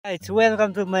It's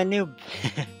welcome to my new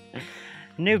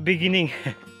beginning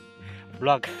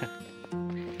vlog.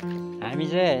 हामी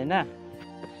चाहिँ हैन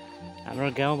हाम्रो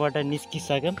गाउँबाट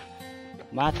निस्किसक्यौं,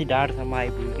 माथि डाँडसम्म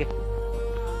आइपुग्यो के।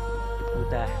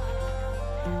 उता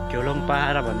झोलुङ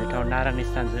पहाड भन्ने ठाउँ नारायण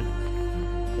स्थान जुन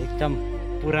एकदम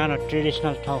पुरानो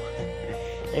ट्रेडिसनल ठाउँ,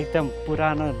 एकदम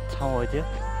पुरानो ठाउँ हो त्यो।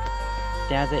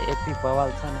 त्यहाँ चाहिँ यति बवाल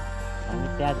छ नि, हामी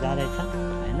त्यहाँ जाँदैछ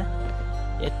हैन।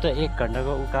 यत्रो 1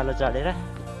 घण्टाको उकालो चढेर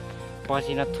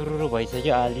पसिना थुरुरु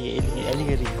भइसक्यो अलिकति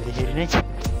हिँड्दाखेरि नै।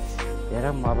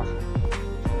 हेरौँ अब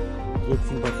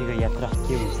एकछिनपछिको यात्रा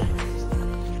के हुन्छ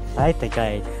है त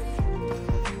गाइज।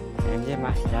 हामी चाहिँ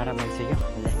माथि डाँडा भइसक्यो।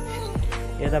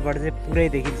 यताबाट चाहिँ पुरै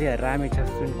देखिन्छ रामे छ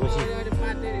सुनकोशी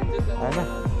होइन,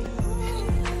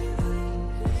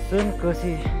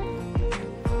 सुनकोशी।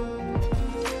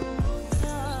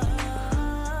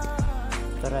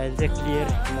 तर अहिले चाहिँ क्लियर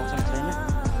मौसम छैन,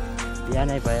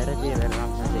 बिहानै भएर त्यही भएर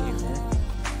राम्रोसँग देखेको छैन।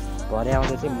 भरे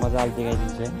आउँदा चाहिँ मजाले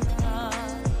देखाइदिन्छ है।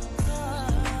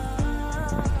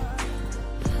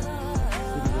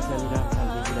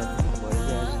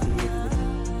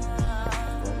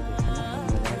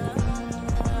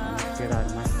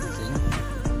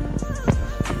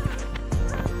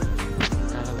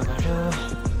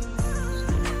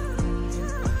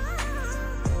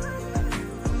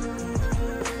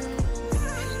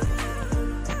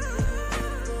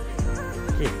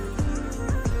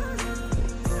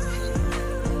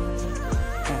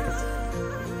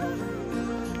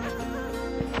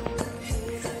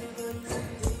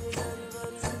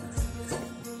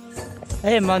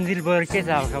 ए मन्दिर बर के छ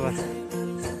अब खबर?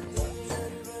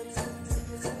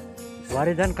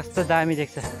 भरे झन् कस्तो दामी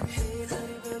देख्छ।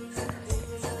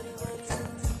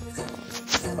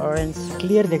 ऑरेंज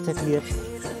क्लियर देख्छ, क्लियर।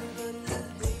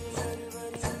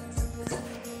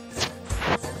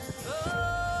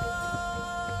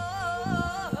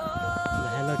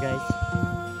 हेलो गाइस,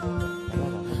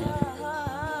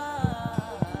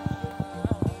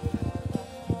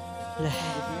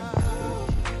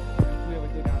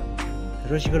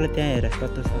 रोशीखोला त्यहाँ हेर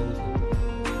कस्तो सानो छ,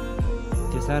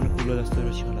 त्यो सानो कुलो जस्तो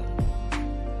रोशीखोला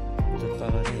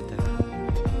तल र यता।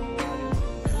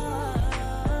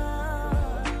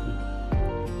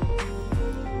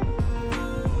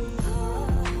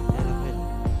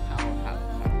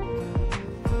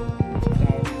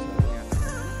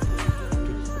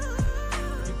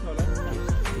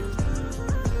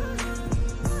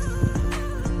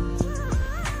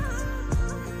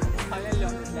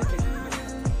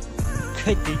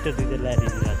 खै दुईटा लाएर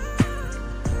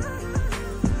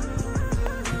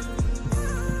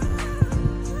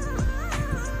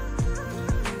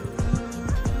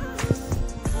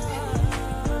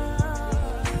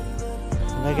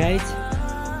गाइज।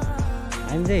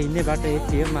 हामी चाहिँ हिँड्ने बाटो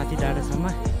यति हो माथि डाँडासम्म।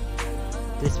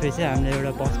 त्यसपछि हामीले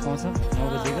एउटा बस पाउँछ 9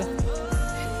 बजेको,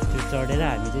 त्यो चढेर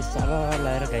हामी चाहिँ सर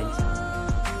लगाएर गइन्छ।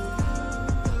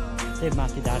 त्यही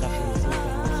माथि डाँडा पुग्छ,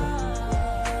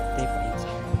 त्यही पाइन्छ,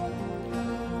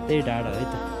 त्यही डाँडा है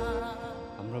त।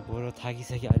 हाम्रो बोरो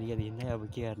थाकिसक्यो अलिकति हिँड्दै, अब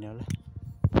के गर्ने होला।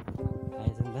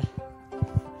 आएछ नि त,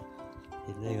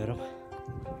 हिँड्दै गरौँ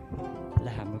ल।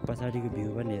 हाम्रो पछाडिको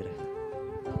भ्यू पनि हेर,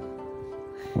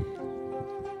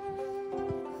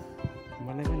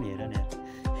 मलाई पनि हेर नि।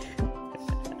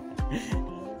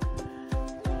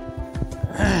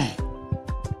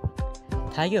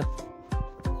 थाक्यो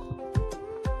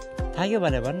थाक्यो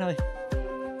भनेर भन्न है,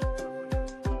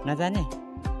 नजाने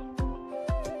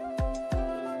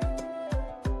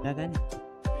नजाने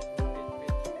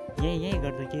यही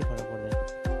गर्दा केही फरक पर्दैन।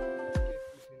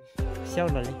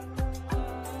 स्याउलाले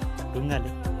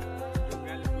ढुङ्गाले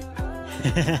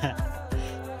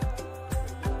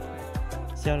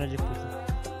स्याउलाले पुग्छ।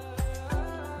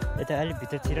 यता अलिक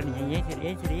भित्रतिर नि, यहीँतिर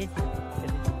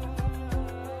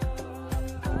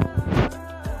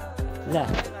ल।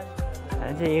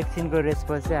 हामी चाहिँ एकछिनको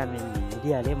रेस्पन्स चाहिँ हामी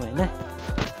हिँडिहाल्यौँ होइन।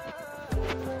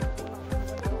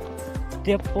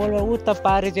 त्यो पोल उता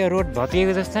पारे त्यो रोड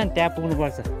भत्किएको जस्तो छ नि, त्यहाँ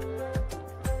पुग्नुपर्छ।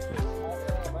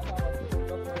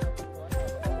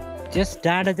 त्यस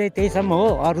डाँडा चाहिँ त्यहीसम्म हो,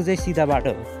 अरू चाहिँ सिधा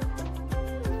बाटो हो।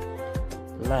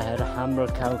 ल हेर हाम्रो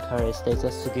ठाउँ यस्तै छ,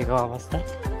 सुकेको अवस्था।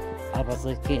 अब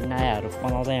चाहिँ के नयाँहरू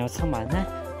बनाउँदै आउँछौँ होइन।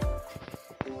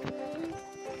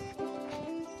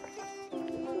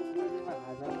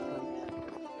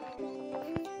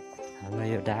 हाम्रो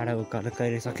यो डाँडा उकालो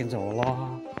कहिले सकिन्छ होला।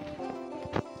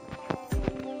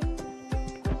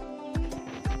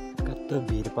 कस्तो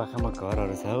भिर पाखामा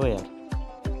घरहरू छ हो यार।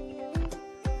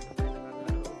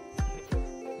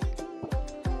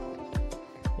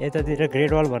 यतातिर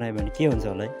ग्रेट वाल बनायो भने के हुन्छ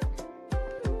होला है।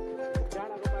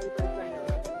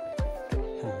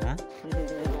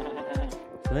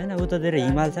 ल होइन उतातिर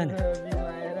हिमाल छ नि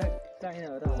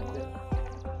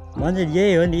मान्छे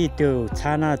यही हो नि त्यो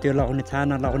छाना त्यो लगाउने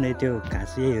छाना लगाउने त्यो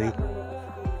घाँस यही हो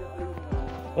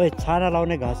ओइ छाना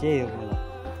लगाउने घाँस यही हो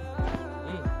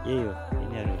यही हो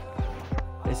यिनीहरू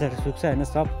यसरी सुक्छ होइन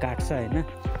सब काट्छ होइन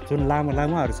जुन लामो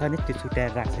लामोहरू छ नि त्यो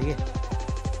छुट्याएर राख्छ कि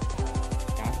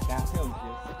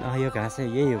यो घाँस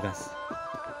यही हो घाँस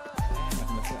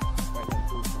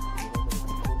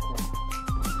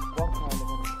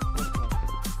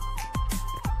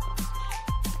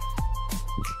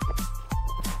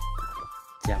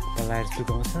झ्याप्प लगाएर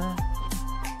सुकाउँछ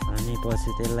अनि पछि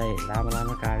त्यसलाई लामो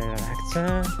लामो काटेर राख्छ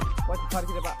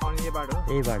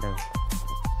यही बाटो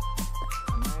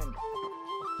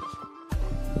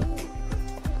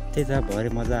त्यही त भरे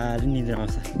मजाले निद्रा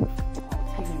आउँछ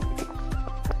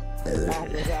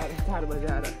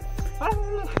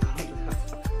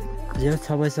यो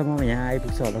 6 बजीसम्म यहाँ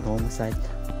आइपुग्छ होला गाउँमा सायद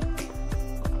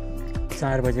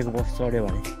 4 बजेको बस चढ्यो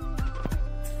भने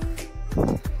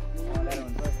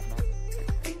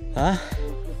थाहा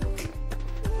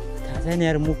छैन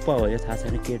यार मुक्पा हो यो थाहा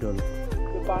छैन के डोलो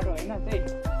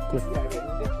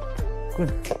कुन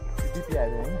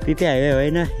पिपी हाइवे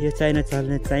होइन यो चाइना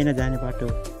चल्ने चाइना जाने बाटो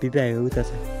पिपी हाइवे उता छ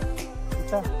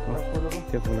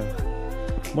त्यो पुल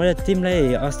मैले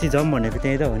तिमीलाई अस्ति जाउँ भनेको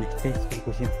त्यहीँ त हो नि त्यही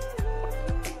खुसी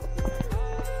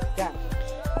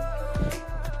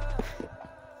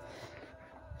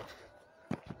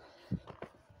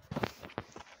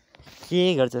के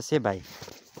गर्छ से भाइ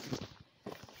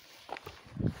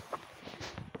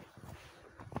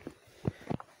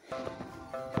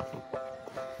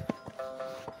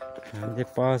हामीले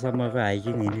पसम्मको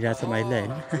हाइकिङ हिँडिरहेको छौँ अहिले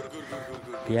होइन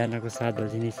बिहानको 7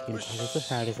 बजी निस्किनु परेको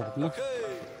 7:30 मा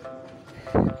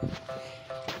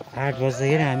 8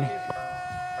 बज्दाखेरि हामी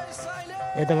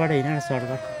यताबाट हिँडेर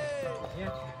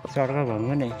सर्टकट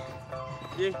भन्नु नि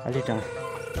अलिक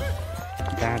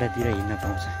डाँडातिर हिँड्न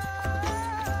पाउँछ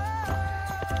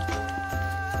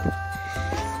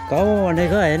गाउँ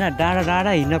भनेको होइन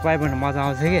डाँडा हिँड्न पायो भने मजा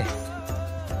आउँछ कि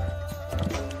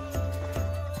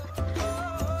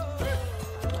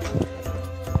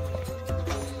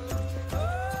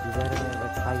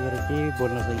थाकेर के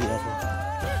बोल्न सकिरहेछ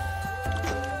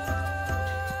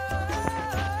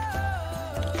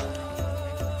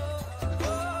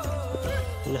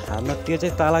हाम्रो त्यो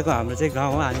चाहिँ तलको हाम्रो चाहिँ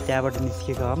गाउँ हो हामी त्यहाँबाट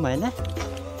निस्केको हौँ होइन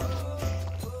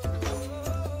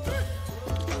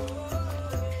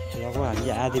हामी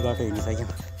आधी बाटो हिँडिसक्यौँ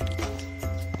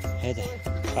है त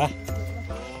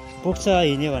पुग्छ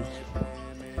हिँड्यो भने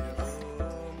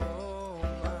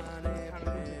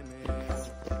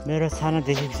मेरो छाना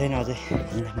देखेको छैन अझै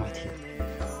हिँड माथि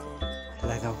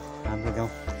गाउँ हाम्रो गाउँ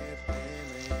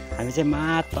हामी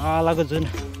चाहिँ तलको जुन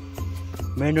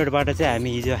मेन रोडबाट चाहिँ हामी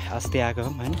हिजो अस्ति आएको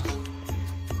हौँ होइन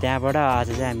त्यहाँबाट आज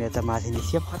चाहिँ हामी यता माथि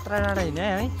निस्क्यौँ खतरा डाँडा हिँड्यो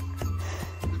है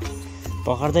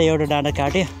पकड्दै एउटा डाँडा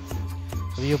काट्यो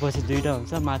यो पछि 2टा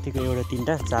हुन्छ माथिको एउटा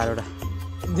 3टा 4वटा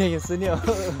देखेछु नि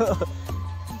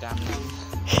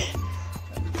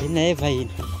हिँड्न है भाइ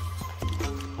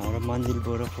हाम्रो मन्दिर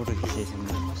बोरो फोटो खिचेको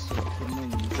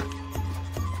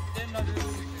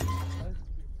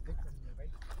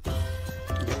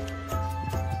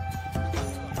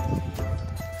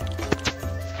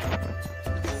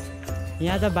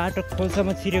यहाँ त बाटो खोलसम्म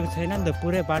छिरेको छैन नि त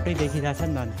पुरै बाटै देखिरहेछ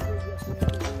नि त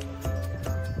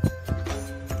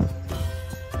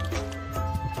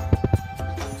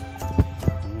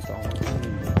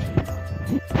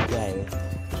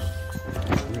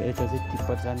यता चाहिँ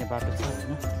तिब्बत जाने बाटो छ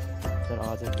होइन तर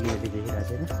अझ क्लियरली देखिरहेको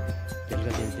छैन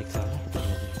बेलुका देख्छ होला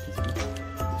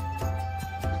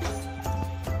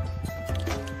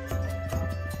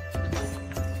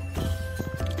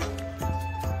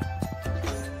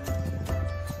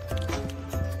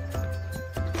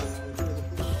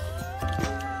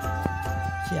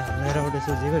हामीलाई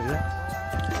सोचेको होला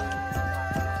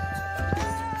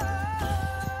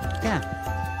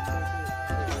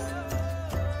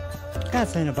कहाँ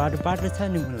छैन बाटो छ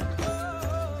नि मलाई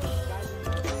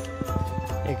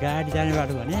ए गाडी जाने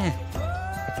बाटो भने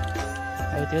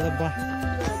अब त्यो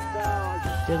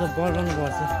त बढाउनु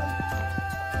पर्छ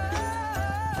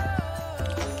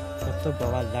कस्तो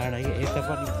बवाल डाँडा कि यता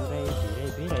पनि पुरै भिरै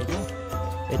भिर होइन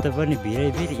यता पनि भिरै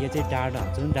भिर यो चाहिँ डाँडा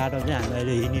जुन डाँडा चाहिँ हामी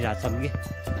अहिले हिँडिरहेको छौँ कि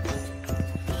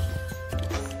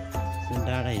जुन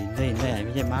डाँडा हिँड्दै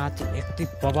हामी चाहिँ माथि यति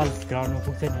बवाल ग्राउन्डमा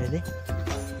पुग्छ नि अहिले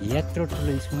यत्रो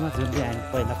ठुलो स्कुलमा जुन चाहिँ हामी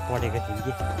पहिला पढेको थियौँ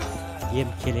कि गेम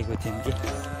खेलेको थियौँ कि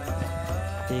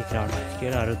त्यही ग्राउन्ड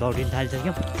केटाहरू दौडिन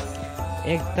थालिसक्यौँ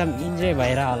एकदम इन्जोय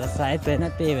भएर होला सायद होइन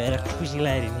त्यही भएर खुसी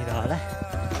लागेर हिँडेर होला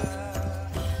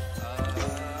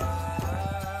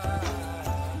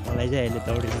मलाई चाहिँ अहिले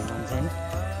दौडिनु मन छैन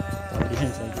दौडिनु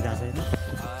सक्यो देखिरहेको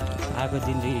छैन आएको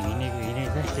जिन्दगी हिँडेको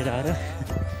छ केटाहरू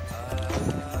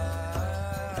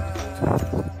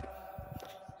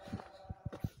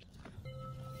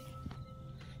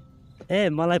ए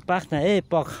मलाई पाख्न ए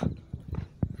पख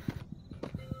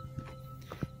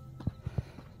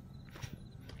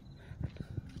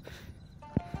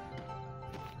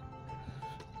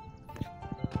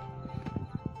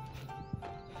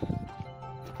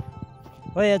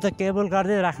ओए यो त केबल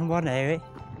गर्दै राख्नुपर्ने है है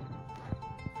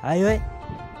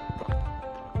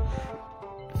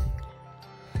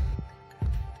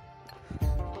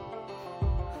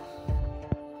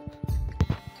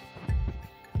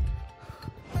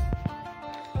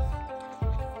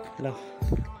ल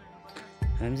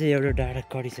हामी चाहिँ एउटा डाँडा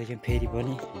कटिसक्यौँ फेरि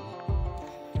पनि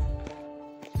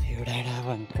यो डाँडा अब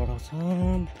हामी पढाउँछौँ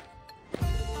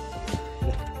ल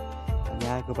हामी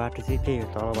आएको बाटो चाहिँ त्यही हो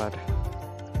तलबाट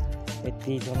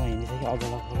यतिसम्म हिँडिसक्यो अब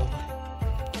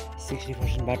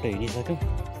 60% बाटो हिँडिसक्यौँ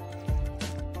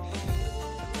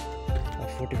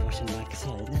 40% बाँकी छ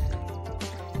होइन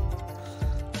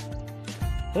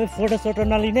ओ फोटो सोटो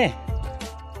नलिने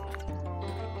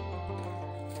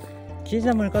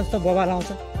खिच्न मैले कस्तो बबाल आउँछ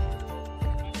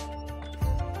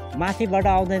माथिबाट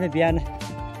आउँदैन बिहान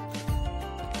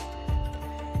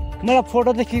मलाई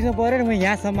फोटो त खिच्नु पऱ्यो नि म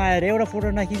यहाँसम्म आएर एउटा फोटो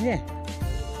नखिच्ने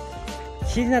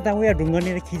खिच्न त उयो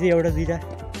ढुङ्गनेर खिचेँ एउटा दुईवटा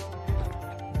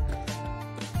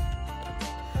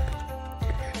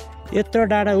यत्रो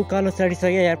डाँडा उकालो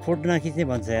चढिसक्यो यार फोटो नखिच्ने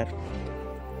भन्छ यार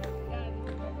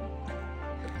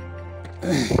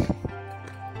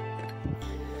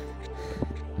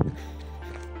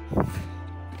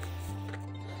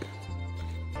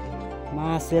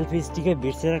सेल्फी स्टिकै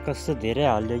बिर्सेर कस्तो धेरै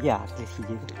हल्यो कि हातले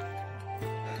खिचेको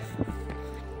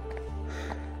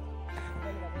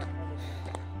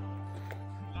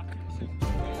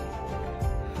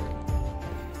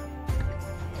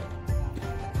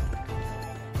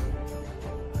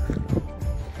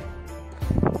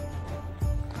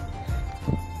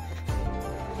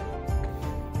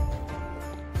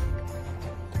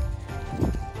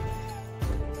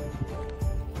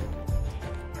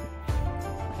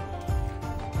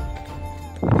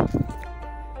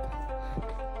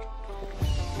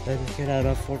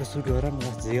केटाहरू फोटो सुट गरेर म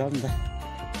झिगाउ नि त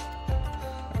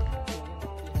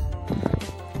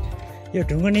यो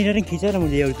ढुङ्गा निर नि खिचेर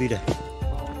मैले एउटा दुईवटा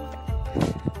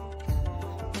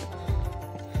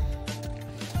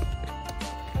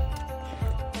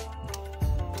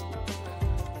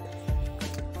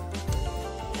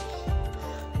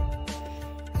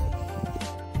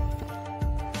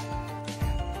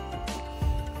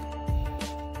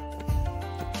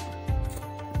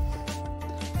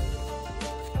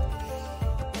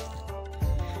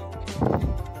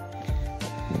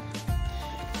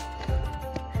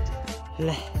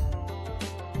ल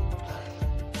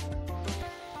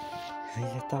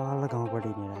तल गाउँबाट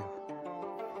हिँडेर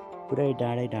पुरै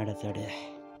डाँडै डाँडा चढे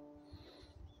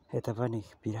यता पनि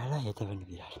बिरालो यता पनि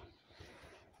बिरालो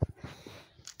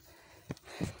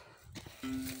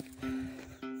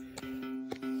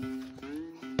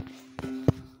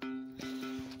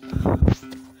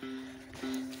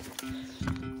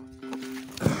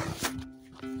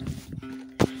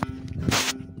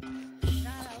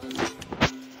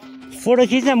फोटो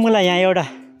खिच्न मलाई यहाँ एउटा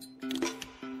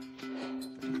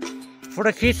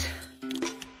फोटो खिच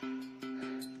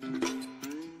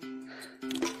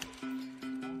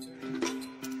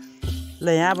ल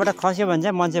यहाँबाट खस्यो भने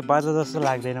चाहिँ मान्छे बाँच्छ जस्तो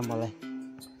लाग्दैन मलाई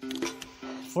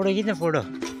फोटो खिच्न फोटो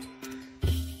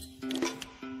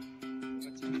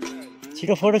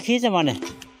छिटो फोटो खिच भने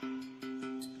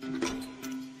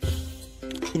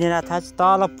किनेर थाहा छ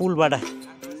तल पुलबाट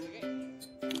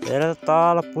हेर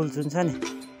तल पुल जुन छ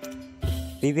नि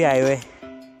बिबी हाइवे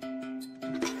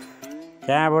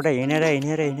त्यहाँबाट हिँडेर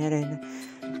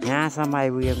यहाँसम्म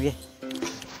आइपुग्यो कि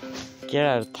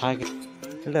केटाहरू थाक्यो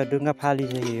ल ढुङ्गा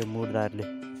फालिसक्यो यो मुर्दाहरूले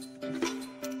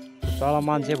तल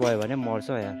मान्छे भयो भने मर्छ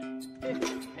यार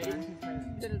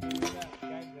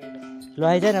ल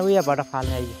आइज न उयोबाट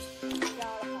फाल्ने आइज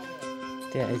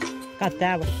त्यहाँ आइज कहाँ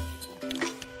त्यहाँबाट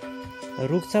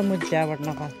रुख्छ म त्यहाँबाट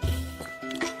नफाल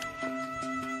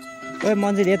ओ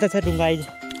मन्दिर यता छ ढुङ्गा आइज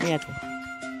यहाँ छ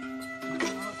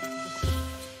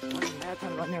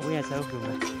उहाँ छ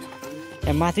ढुङ्गा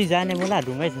यहाँ माथि जाने मलाई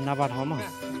ढुङ्गै छ नपा ठाउँमा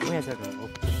उहाँ छ ढुङ्गा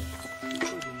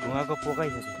ढुङ्गाको पोकै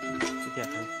छ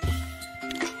त्यहाँ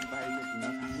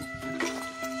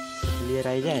लिएर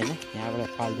आइज होइन यहाँबाट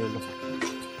फालिदेऊ ल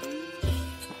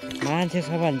मान्छे छ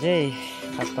भने चाहिँ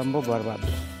खत्तम पो बर्बाद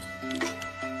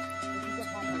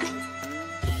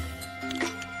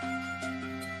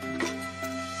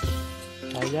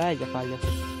आइज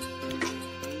फालिदेऊ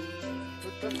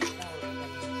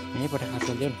यहीँबाट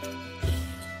खाँचो ल्याउ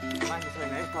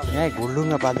न यहाँ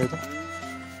घुल्डुङ्गा पाल्दै त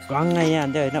गङ्गा यहाँ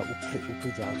हान्दै होइन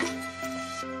उफ्री जाऊ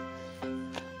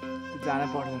जान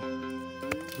पर्दैन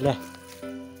ल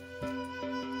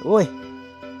ओइ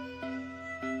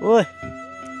ओइ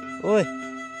ओइ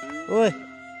ओइ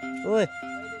ओइ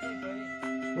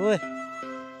ओइ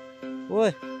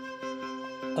ओइ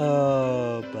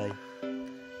भाइ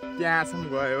त्यहाँसम्म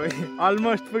गयो है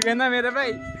अलमोस्ट पुगेन मेरो भाइ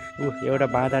एउटा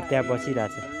बाँदर त्यहाँ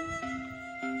बसिरहेछ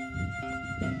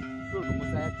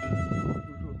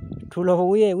ठुलो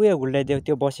उयो घुल्टाइदियो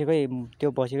त्यो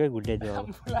बसेकै घुल्टाइदियो अब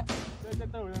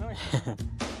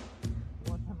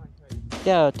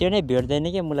त्यो नै भेट्दैन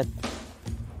क्या मलाई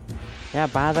यहाँ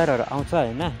बाँदरहरू आउँछ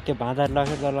होइन त्यो बाँदर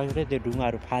लगेर त्यो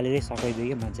ढुङ्गाहरू फालेरै सकाइदियो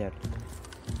क्या मान्छेहरू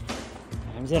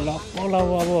हामी चाहिँ लगभग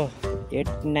अब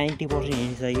 80-90%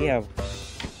 हिँडिसक्यो अब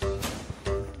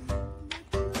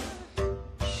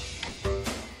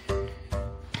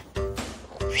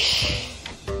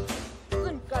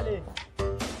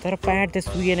तर प्यान्ट त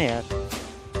सुकेन यार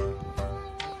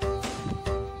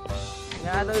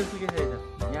यहाँ त सुकेन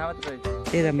यहाँ मात्रै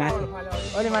त्यही त माथि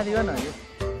अलि माथि गर्नु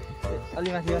अलि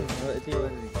माथि गर्नु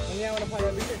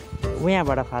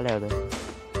उहाँबाट फाल्यो त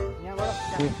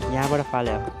यहाँबाट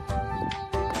फाल्यो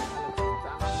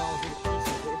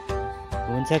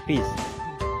हुन्छ पिस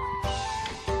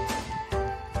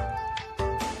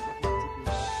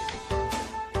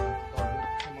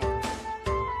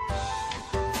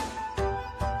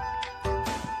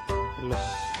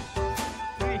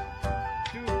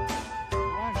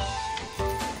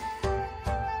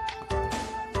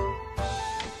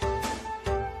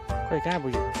खोइ कहाँ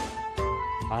पुग्यो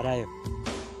हरायो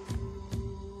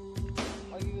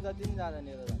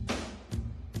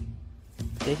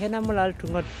देखेन मलाई अलिक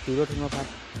ठुङ्गा ठुलो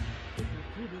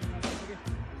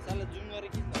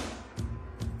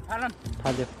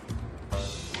फाल्यो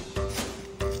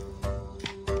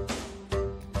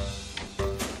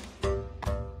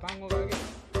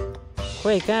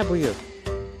खोइ कहाँ पुग्यो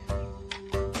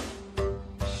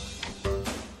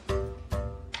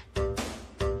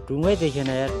ढुङ्गै देखेन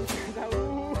यार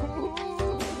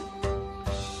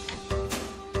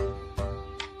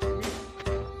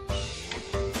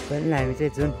पहिला हामी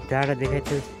चाहिँ जुन डाँडा देखाएको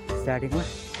थियो स्टार्टिङमा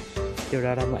त्यो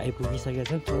डाँडामा आइपुगिसकेका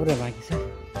छौँ थोरै बाँकी छ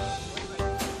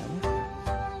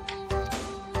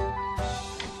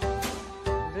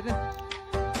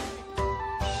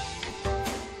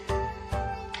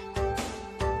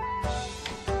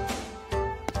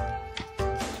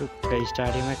छुट्टै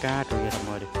स्टार्टिङमा कहाँ ठोकेर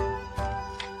मऱ्यो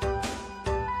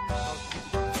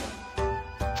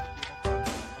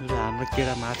हाम्रो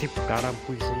केटा माथि डाँडामा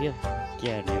पुगिसक्यो के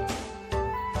हेर्ने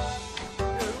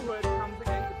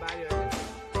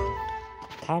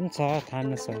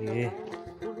थाम्न सक्यो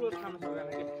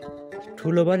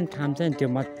ठुलो पनि थाम्छ नि त्यो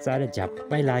मजाले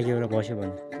झ्याप्पै लाग्यो र बस्यो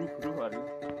भने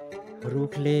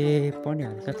रुखले पनि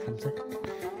हल्का थाम्छ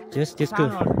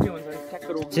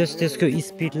त्यसको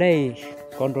स्पिडलाई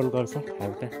कन्ट्रोल गर्छ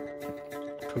हल्का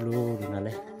ठुलो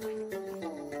ढुङ्गालाई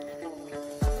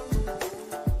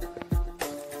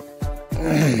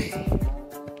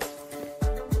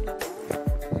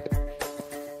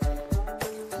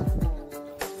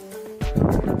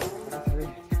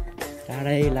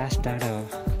टाढै लास्ट टाढा हो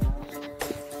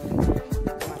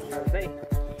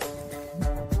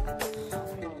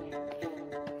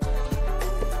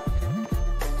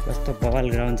कस्तो बवाल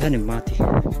ग्राउन्ड छ नि माथि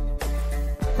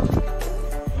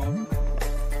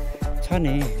छ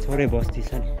नि थोरै बस्ती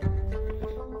छ नि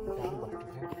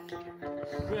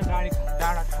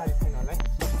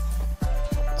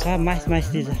छ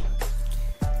माथि छ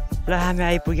ल हामी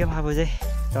आइपुग्यौँ अब चाहिँ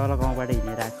तल गाउँबाट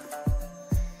हिँडेर आएको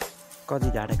कति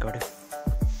ढाडा गऱ्यो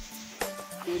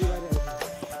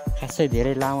खासै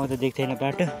धेरै लामो त देख्दैन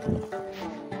बाटो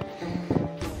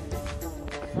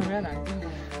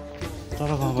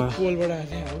तल गाउँबाट पोलबाट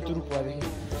त्यो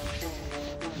रुखबादेखि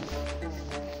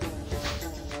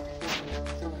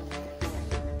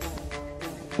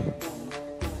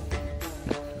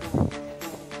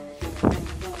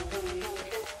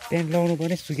प्यान्ट लगाउनु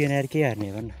पनि सुकेन यार के हार्ने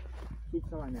भन्न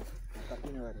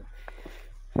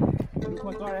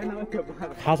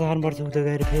खाजा खानुपर्छ उता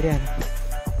गएर फेरि हाल्नु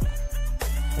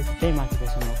त्यही माथि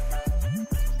बस्नु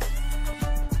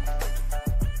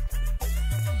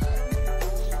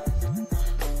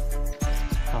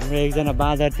हाम्रो एकजना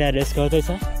बाँदर त्यहाँ रेस गर्दैछ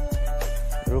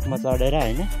रुखमा चढेर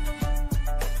होइन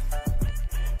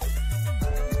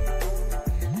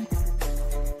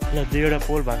ल दुईवटा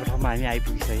पोल भएको ठाउँमा हामी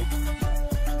आइपुगिसक्यौँ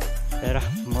र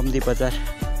मम्दी बजार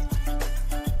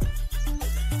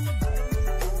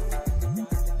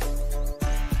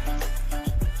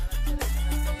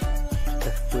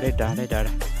पुरै डाँडै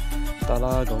डाँडा तल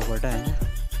गाउँबाट हैन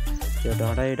त्यो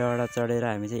डाँडा चढेर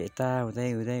हामी चाहिँ यता हुँदै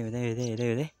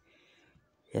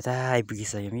यता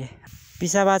आइपुगिसक्यौँ कि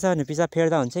पिसा बाछ भने पिसा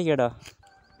फेर्दा हुन्छ केटा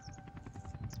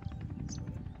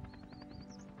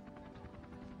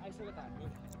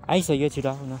आइसक्यो छिटो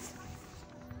आउन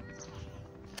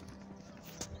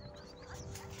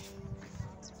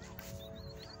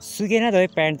सुकेन त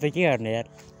प्यान्ट त के गर्ने यार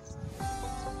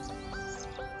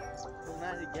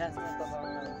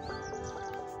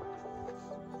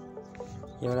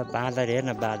एउटा बाँदर हेर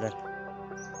न बाँदर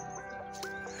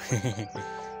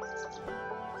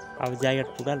अब ज्याकेट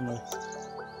पुगाल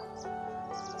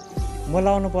म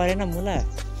लाउनु परेन मुला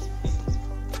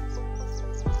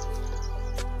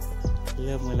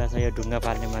यो मुला छ यो ढुङ्गा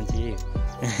पाल्ने मान्छे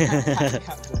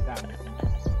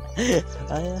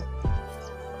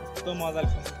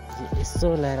यसो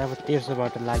ल्याएर अब 1300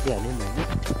 बाटो लागिहाल्यो नि होइन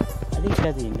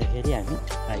अलिकति हिँड्दाखेरि हामी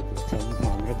आइपुग्छौँ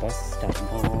हाम्रो बस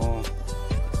स्टपमा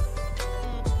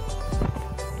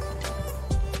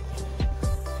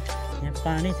यहाँ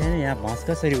पानी छैन यहाँ भस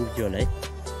कसरी उब्जियो होला है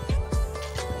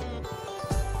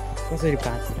कसरी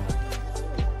बाँचिरह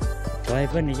भए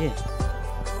पनि के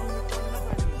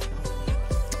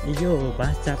यो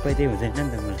बाँस चापाइदिए हुँदैन नि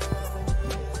त मलाई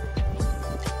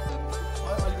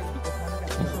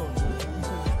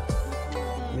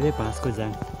यही बाँसको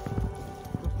जाङ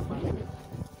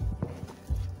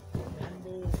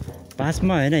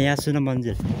बाँसमा होइन यहाँ सुन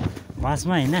मन्जिल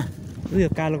बाँसमा होइन उयो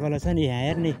कालो कलर छ नि यहाँ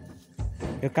हेर नि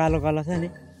यो कालो कलर छ नि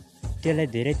त्यसलाई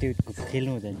धेरै त्यो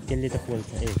खेल्नु हुँदैन त्यसले त पोल्छ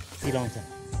चिलाउँछ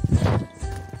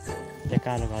त्यो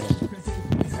कालो कलर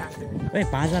ए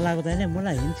भाँजा लाग्दैन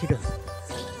मलाई हिँड छिटो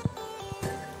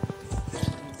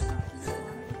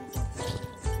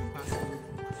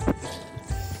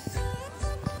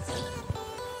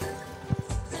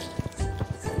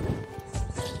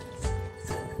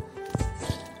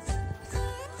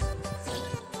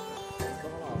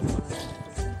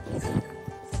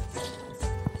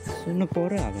सुन्नु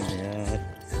पर्यो हाम्रो यार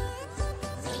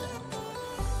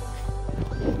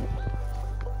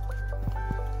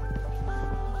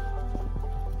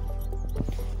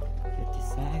यति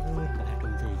सागर बाटो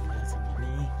हुन्छ हिँड्दा छ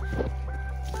भने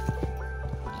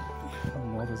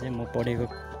म पढेको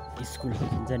स्कुल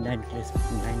जुन चाहिँ 9 क्लास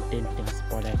 9-10 क्लास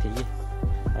पढाएको थिएँ कि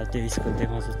अब त्यो स्कुल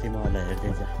देखाउँछु तिमीहरूलाई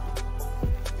हेर्दै जा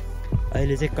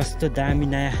अहिले चाहिँ कस्तो दामी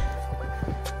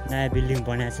नयाँ बिल्डिङ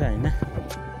बनाएको छ होइन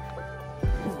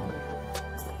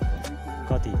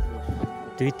कति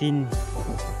 2-3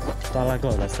 तलाको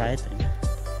होला सायद होइन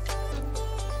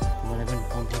मलाई पनि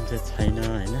कन्फर्म चाहिँ छैन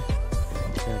होइन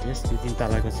जस्ट 2-3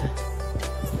 तलाको छ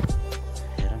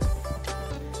हेरौँ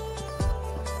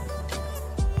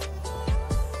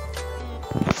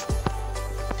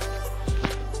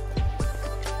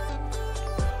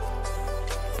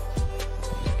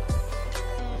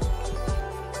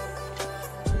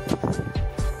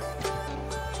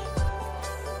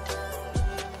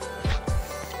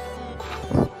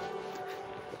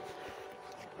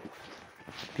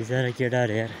बिचरा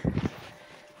केटाहरू यार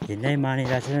हिँड्नै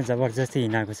मानिरहेको छैन जबरजस्ती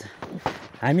हिँडाएको छ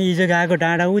हामी हिजो गएको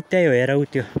डाँडा त्यही हो हेर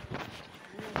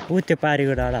त्यो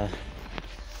पारीको डाँडा हो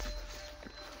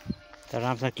तर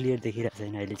राम्रोसँग क्लियर देखिरहेको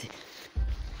छैन अहिले चाहिँ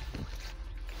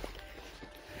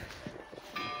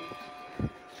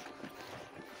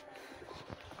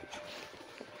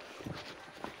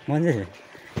मन्दिर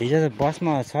हिजो त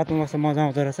बसमा छतमा बस्दा मजा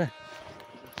आउँदो रहेछ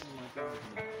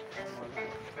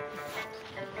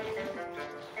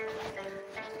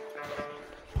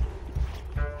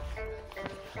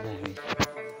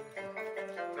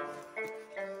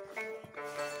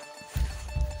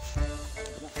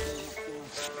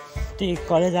त्यही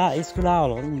कलेज स्कुल आयो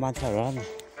होला मान्छेहरू होला नि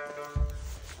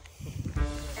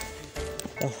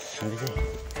हामी चाहिँ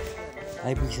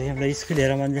आइपुगिसक्यौँ हाम्रो स्कुल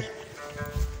हेर मन्दिर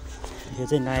यो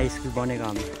चाहिँ नयाँ स्कुल बनेको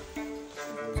हाम्रो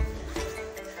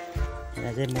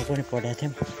यहाँ चाहिँ म पनि पढाएको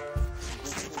थियौँ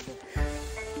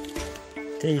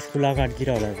त्यही स्कुल अगाडितिर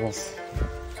होला बस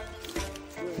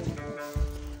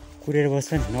कुरेर बस्छ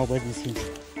नि 9 बजी निस्किन्छ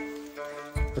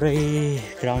पुरै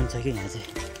ग्राउन्ड छ कि यहाँ चाहिँ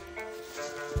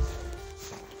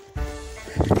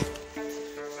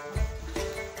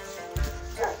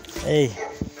Hey,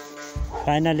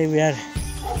 finally we are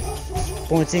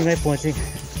पहुँचिङ है पहुँचिङ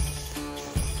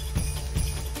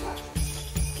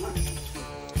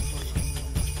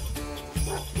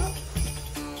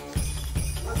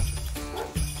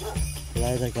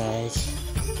ल गाइस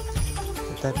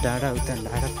उता डाँडा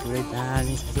पुरै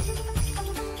दामी छ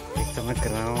एकदमै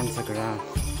ग्राउन्ड छ ग्राउन्ड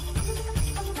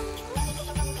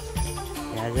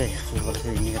यहाँ चाहिँ फुटबल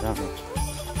खेल्ने राम्रो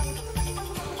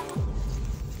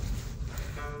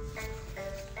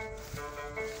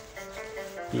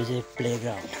यो चाहिँ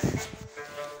प्लेग्राउन्ड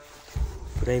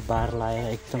पुरै बार लगाएर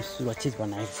एकदम सुरक्षित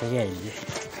बनाएको छ क्या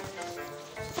अहिले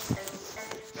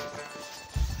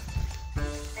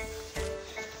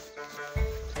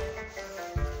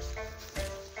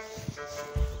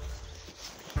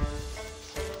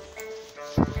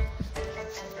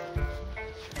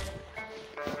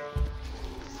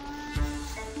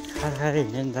खारे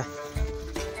हिँड्यो नि त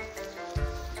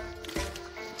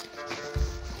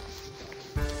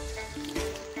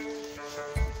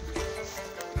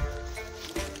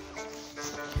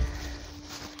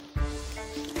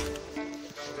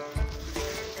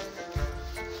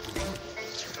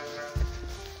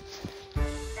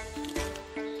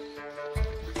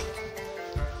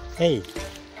ए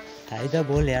हाई त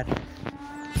बोल यार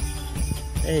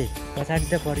ए पछाडि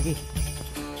त फर्की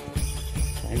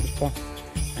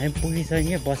हामी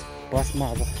पुगिसक्यो बसमा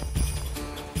अब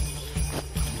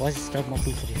बस स्टपमा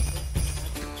पुग्यो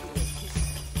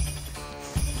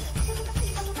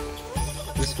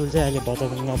स्कुल चाहिँ अहिले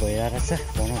बचाउनुमा भइरहेको छ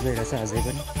बनाउँदै रहेछ अझै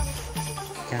पनि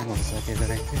कामहरू सकेको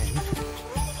रहेछ होइन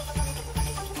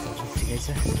ठिकै छ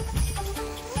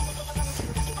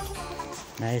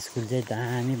नयाँ स्कुल चाहिँ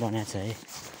दामी बनाएको छ है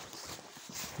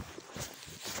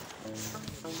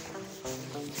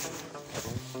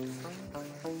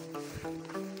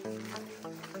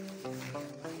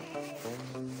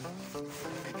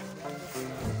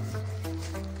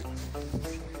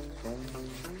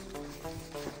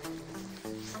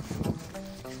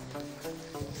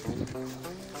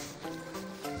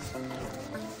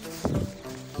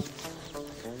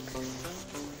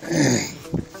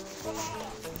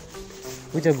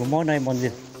त्यो घुमाउ न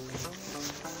मन्दिर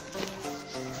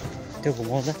त्यो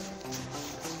घुमाउँछ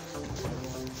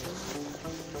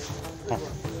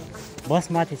बस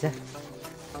माथि छ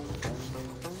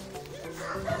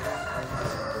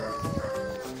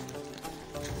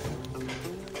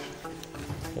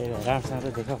राम्रोसँग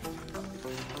देखाऊ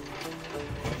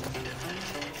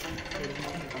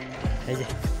यो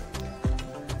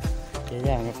चाहिँ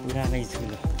हाम्रो पुरानो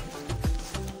स्कुल हो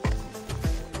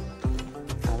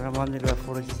हाम्रो मन्दिरमा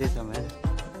फोटो खिचेछ मैले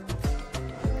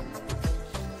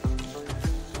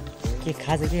के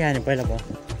खाजा के खाने पहिला भयो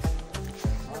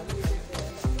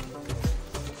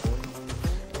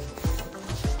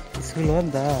स्कुल हो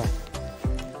नि त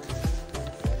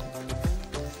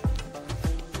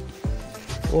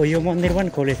ओ यो मन्दिर पनि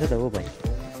खोलेछ त हो भाइ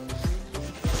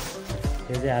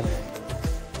यो चाहिँ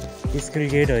अब स्कुल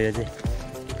गेट हो यो चाहिँ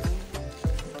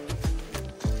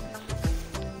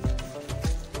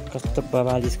कस्तो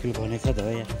बवाल स्कुल बनेको छ त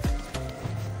हो यार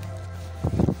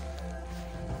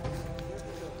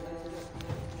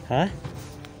हाँ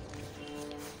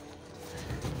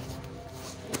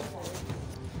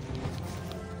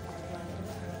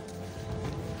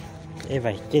ए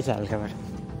भाइ के छ हालखबर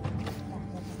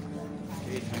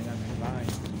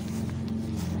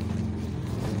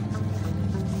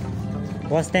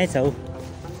बस त्यहीँ छ हौ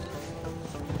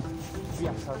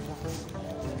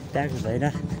ट्याक्स हुँदैन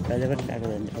कहिले पनि ट्याक्स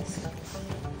हुँदैन बस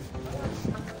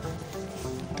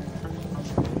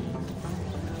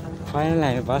फाइनल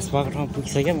हामी बस भएको ठाउँमा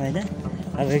पुगिसक्यौँ होइन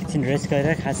अब एकछिन रेस्ट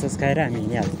गरेर खाससास खाएर हामी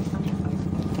हिँडिहाल्छौँ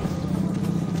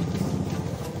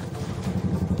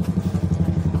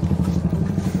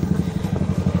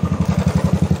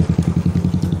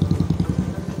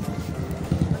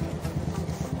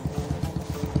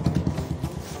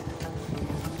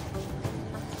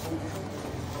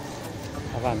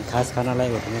अब हामी खास खानालाई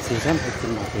होटलमा सिक्छौँ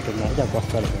एकछिनमा भेटौँला है त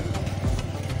बसबाट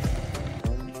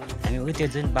हामी उयो त्यो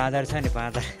जुन बाँदर छ नि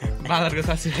बाँदरको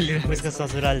ससुराली उसको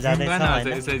ससुराली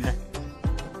जाँदैछ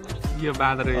यो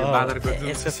बाँदरको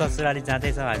यसको ससुराली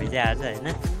जाँदैछौँ हामी चाहिँ आज होइन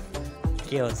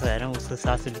के हुन्छ हेरौँ उसको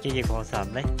सासूले के खुवाउँछ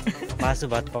हामीलाई मासु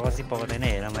भात पकाउँछ पकाउँदैन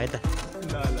हेरौँ है त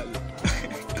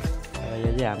यो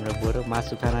चाहिँ हाम्रो बुढो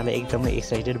मासु खानाले एकदमै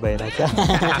एक्साइटेड भइरहेछ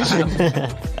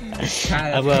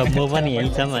अब म पनि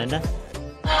यहीँ छौँ होइन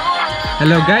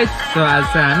हेलो गाइस सो आज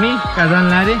चाहिँ हामी कहाँ जानु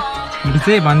लारे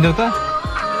चाहिँ भनिदेऊ त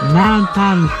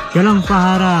नामथाङ केलङ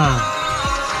पहाड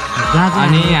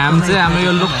अनि हामी चाहिँ हाम्रो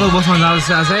यो लोकल बसमा जाँदैछ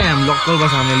है हामी लोकल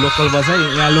बस है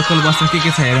यहाँ लोकल बसमा के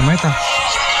छ हेरौँ है त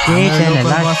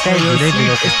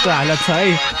यस्तो हालत छ है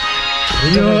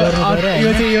यो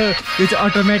चाहिँ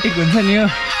अटोमेटिक हुन्छ नि यो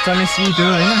चल्ने सिट हो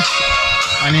होइन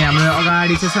अनि हाम्रो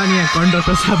अगाडि चाहिँ छ नि यहाँ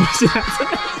कन्डक्टर छ बसिरहेको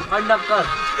छ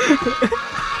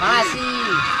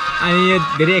अनि यो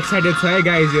धेरै एक्साइटेड छ है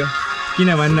गाइज यो किन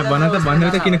भन्न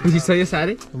त किन खुसी छ यो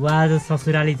साह्रै आज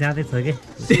ससुराली जाँदैछ कि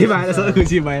त्यही भएर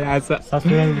खुसी भइरहेको छ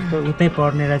ससुरालीको उतै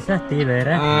पर्ने रहेछ त्यही भएर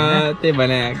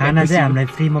खाना चाहिँ हामीलाई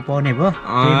फ्रीमा पाउने भयो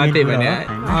त्यही भने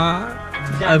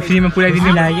फ्रीमा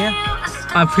पुऱ्याइदिनु लाग्यो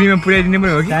फ्रीमा पुर्याइदिने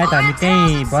पनि हो कि सायद हामी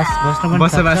त्यहीँ बस्न पनि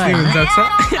बसोबासी हुन सक्छ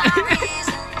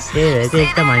त्यही भएर चाहिँ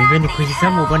एकदम हामी पनि खुसी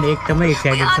छौँ म पनि एकदमै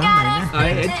एक्साइटेड छौँ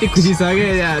होइन यति खुसी छ कि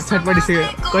छटपटिसक्यो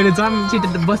कहिले जाम छिटो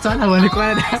बस्छ होला भने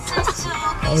कहिले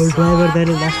ड्राइभर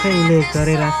दाइले लास्टै उसले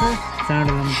गरिरहेको छ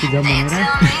चाँडो जाम भनेर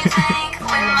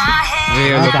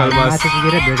माथि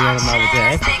पुगेर भेट गरौँ अब चाहिँ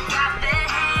है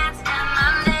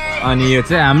अनि यो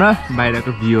चाहिँ हाम्रो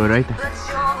बाहिरको भ्यू हो है त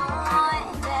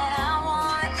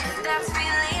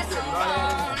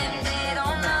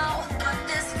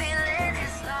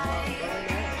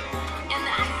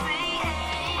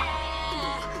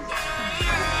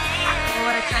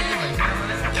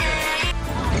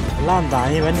ल अन्त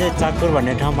हामी पनि चाहिँ चक्कुर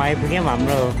भन्ने ठाउँमा आइपुग्यौँ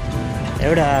हाम्रो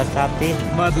एउटा साथी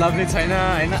मतलब नै छैन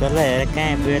होइन जसलाई हेरेर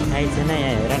कहाँ पुगेर थाहै छैन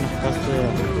यहाँ हेर न कस्तो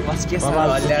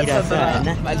होइन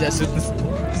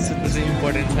सुत्नु चाहिँ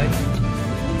इम्पोर्टेन्ट छ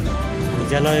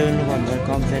जलाउनु भन्दा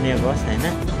कम छैन यो बस होइन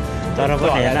तर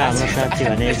पनि हेर हाम्रो साथी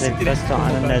भने चाहिँ कस्तो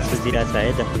आनन्द सुतिरहेको छ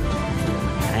है त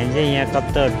हामी चाहिँ यहाँ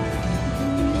कत्तो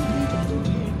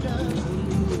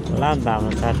ल अन्त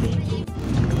हाम्रो साथी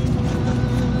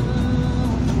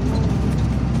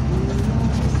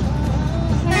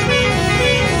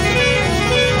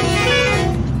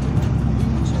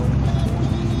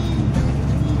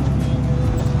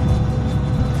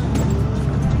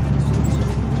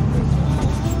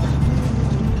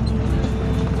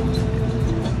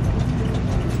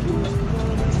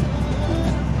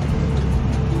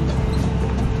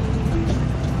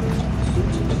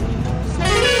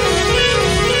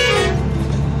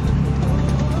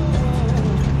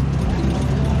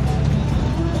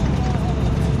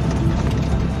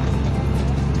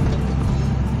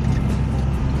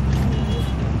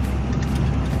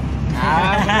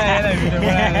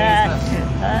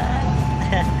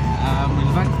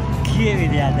के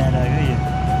विधि आधार हो यो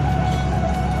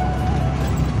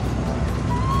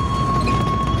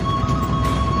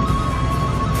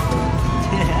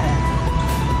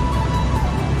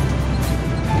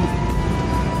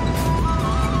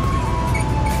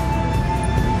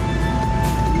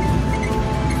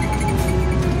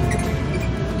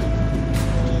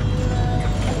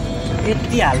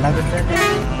यति हाल्लाको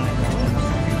छ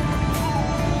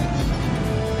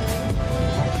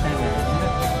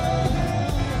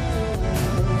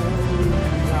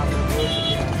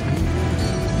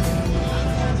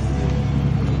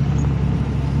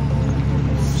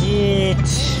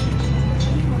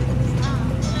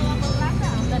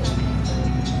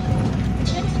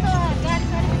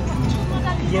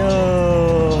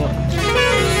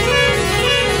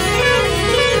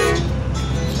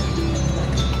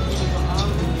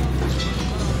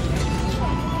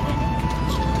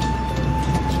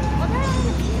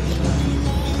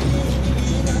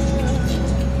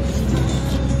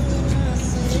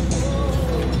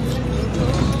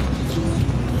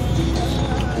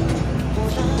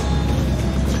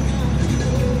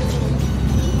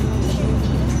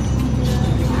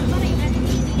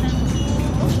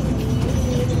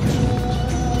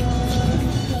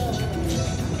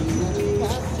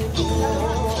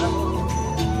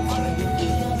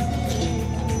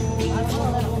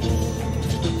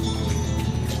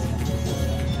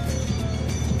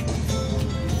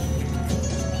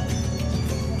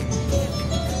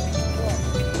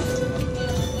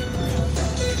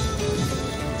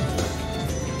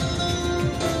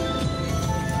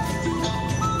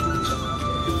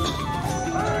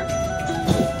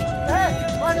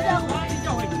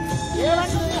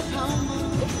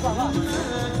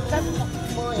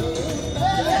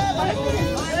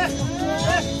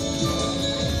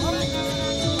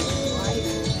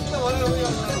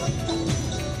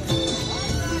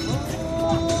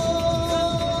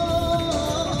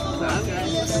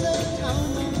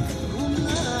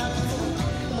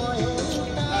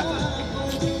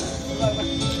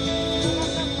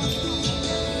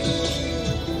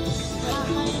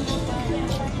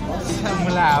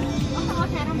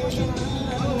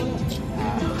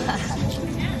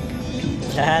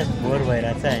बोर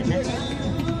भइरहेछ होइन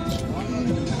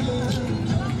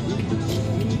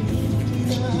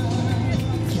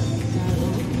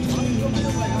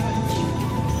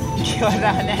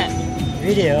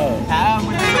भिडियो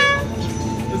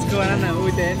उसको भन न ऊ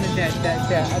त्यहाँ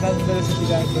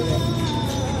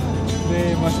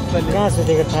कहाँ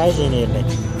सुतेको थाहै छैन यसलाई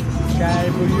कहाँ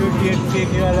यो गेट के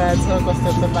गरिरहेछ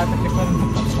कस्तो बाटो देखाउनु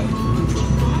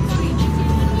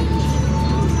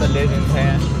त लेजेन्ड छ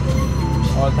यहाँ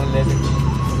अथर लेजेन्ड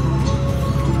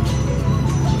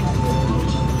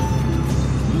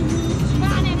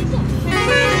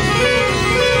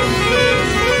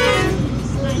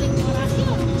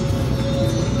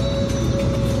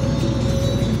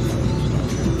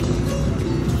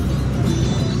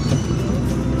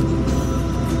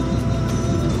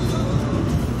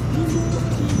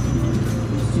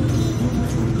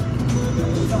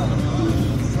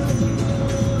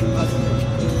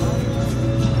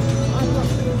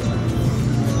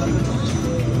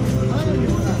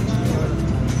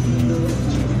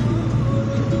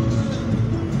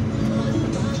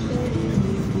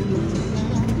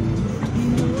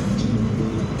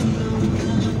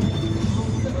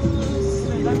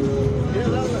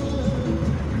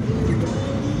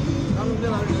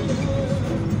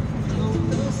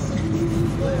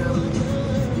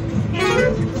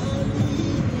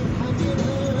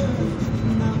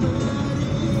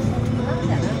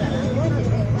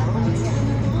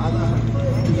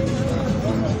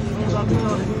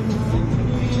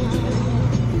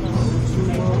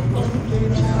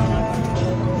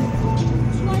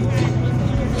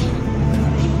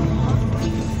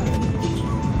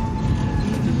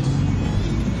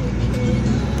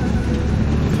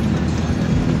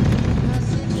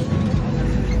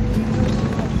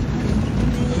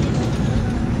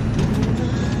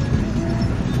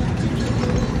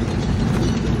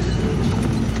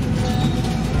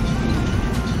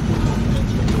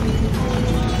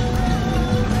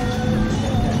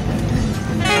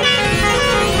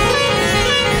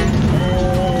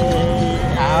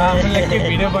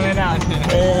भिडियो बनाएर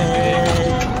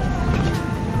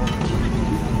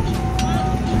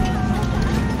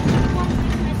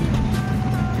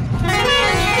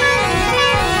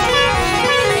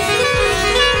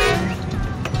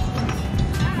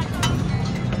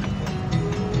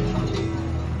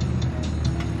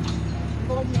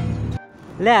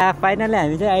ले फाइनली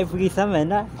हामी चाहिँ आइपुगेछौँ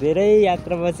होइन धेरै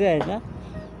यात्रामा चाहिँ होइन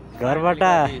घरबाट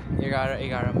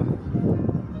 11:11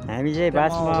 हामी चाहिँ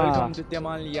बासमा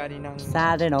तेमाल यारिङ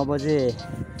 9:30 बजे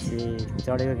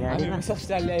चढेको गाडीमा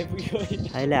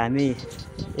अहिले हामी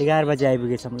 11 बजे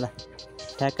आइपुगेछौँ ल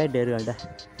ठ्याक्कै 1.5 घन्टा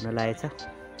हुन लागेको छ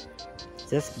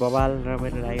जस्ट बबाल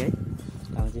रमाइलो लाग्यो है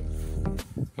ठाउँ चाहिँ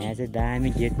यहाँ चाहिँ दामी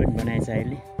गेट पनि बनाएछ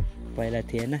अहिले पहिला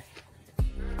थिएन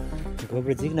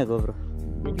गोब्रो झिक न गोब्रो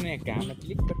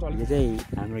यो चाहिँ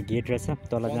हाम्रो गेट रहेछ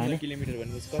तल जाने किलोमिटर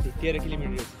भनेपछि कति 13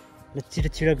 किलोमिटर ल छिटो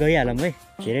छिटो गइहालौँ है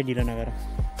धेरै ढिलो नगर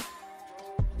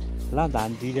ल अन्त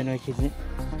हामी दुईजना खिच्ने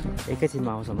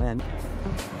एकैछिनमा आउँछौँ है हामी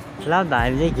ल अन्त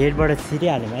हामी चाहिँ गेटबाट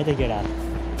छिरिहाल्यौँ है त केटाहरू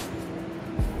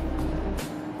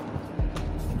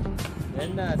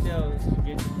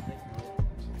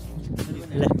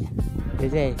ल त्यो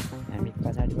चाहिँ हामी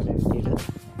पछाडिबाट गेट हो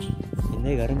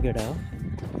हिँड्दै गरौँ केटा हो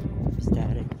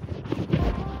बिस्तारै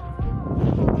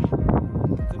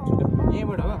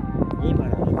यहीँबाट हो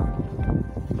यहीँबाट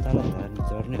तल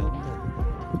झर्ने हो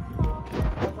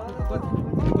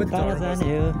तल जाने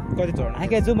हो कति चढ्नु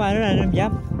आके जुम हाल्नु न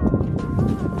ग्याम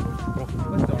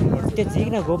त्यो झिक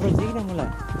न गोब्रो झिक न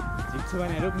मलाई झिक्छु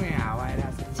भने रुक्ने हावा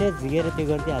आइरहेको छ झिकेर त्यो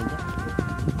गरिदिइहाल्छ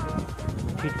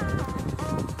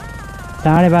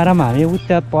 12:30 मा हामी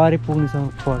उता परे पुग्नुसँग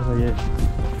पर्छ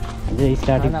यो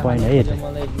स्टार्टिङ पोइन्ट है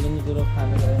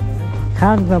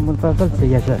खानु त म त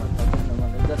ठिकै छ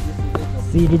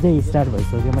सिडी चाहिँ स्टार्ट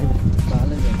भइसक्यो मैले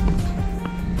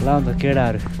ल अन्त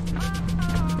केटाहरू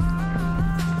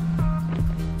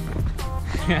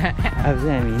अब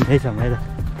चाहिँ हामी हिँड्दैछौँ है त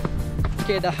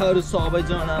केटाहरू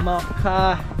सबैजना मक्खा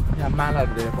यहाँ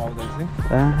मालाहरू धेरै पाउँदैछ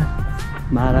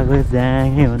मालाको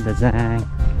जाङै हो नि त जाङ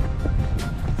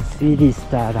सिडी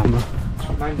स्टार्ट हाम्रो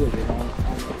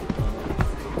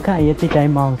कहाँ यति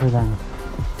टाइममा आउँछ जानु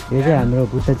यो चाहिँ हाम्रो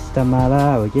बुद्ध चिस्टा माला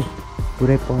हो कि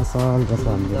पुरै पसल बस्छ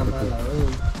हाम्रो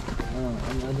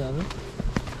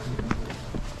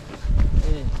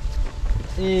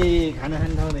ए खाना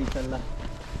खान ठाउँ रहेछ ल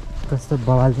कस्तो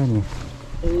बवाल छ नि ए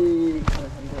खाना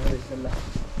खान ठाउँ रहेछ ल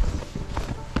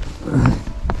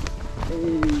ए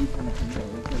खाना खान ठाउँ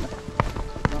रहेछ ल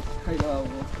खै ल अब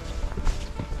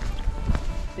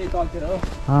त्यही तलतिर हो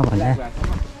भने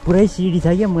पुरै सिडी छ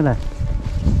क्या मलाई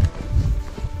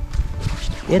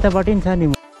यतापट्टि नि छ नि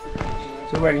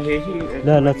ल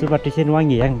ल सुपाटी सेन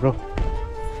वाङ्गी याङ ब्रो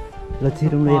ल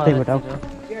छिरौँ ल यतैबाट आऊ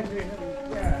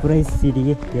पुरै सिडी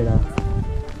के केटा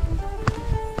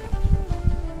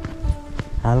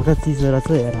हल्का चिसो रहेछ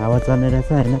हेर हावा चल्ने रहेछ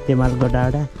होइन तेमालको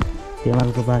डाँडा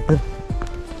तेमालको बाटो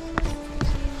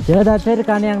त्यो दा फेरि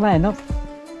कान्याङमा होइन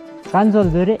कान्छोल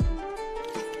जोरे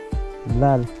ल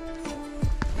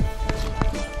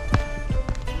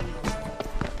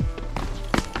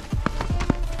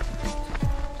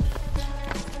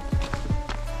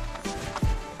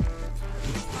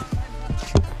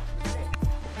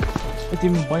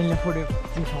तिमी बहिनीले फोटेको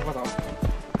ठाउँ कता हो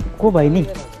को भयो नि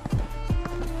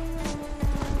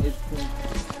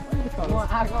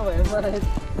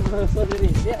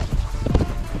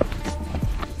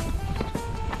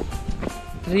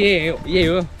यही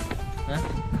हो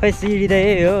खै सिडी त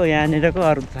यही हो यहाँनिरको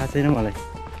अरू थाहा छैन मलाई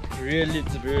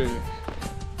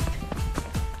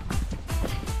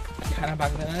खाना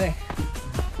पाक्दैन रे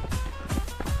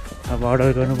अब अर्डर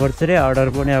गर्नुपर्छ रे अर्डर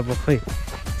पनि अब खै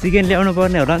चिकन ल्याउनु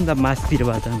पर्ने होला नि त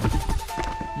मासतिरबाट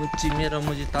मुची मेरो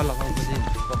मुजी तल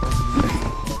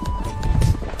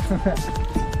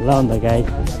ल अन्त गाई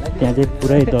त्यहाँ चाहिँ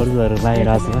पुरै दर्जुहरू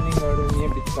लागिरहेको छ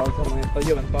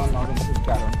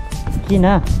किन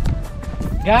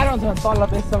गाह्रो हुन्छ तल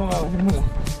त्यससम्म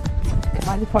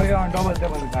माथि फर्केर डबल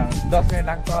टेबल 10 मिनट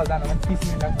लाग्छ तल जानुमा 30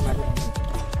 मिनट लाग्छ माथि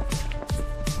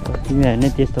तिमी होइन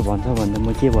त्यस्तो भन्छौ भन्दा म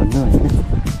के भन्नु होइन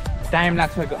टाइम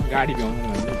लाग्छ गाडी भ्याउनु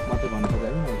भने मात्रै भन्नु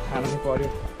पर्छ पर्यो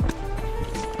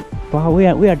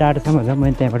उयो डाँडोसम्म छ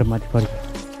मैले त्यहाँबाट माथि पऱ्यो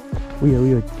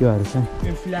उयो त्योहरू छ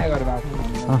यो फ्ल्यागहरू भएको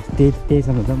छ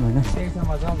त्यहीसम्म छ होइन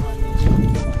त्यहीसम्म छ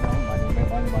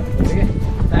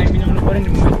टाइम मिलाउनु पऱ्यो नि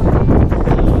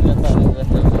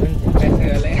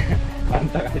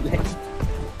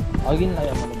अघि नै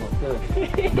लाग्यो मलाई भक्क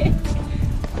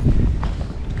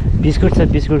बिस्कुट छ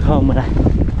बिस्कुट खाऊ मलाई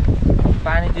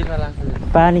पानी तिर्न लाग्छ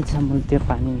पानी छ मलाई त्यो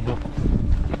पानी हो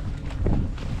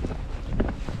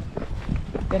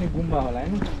त्यहाँ गुम्बा होला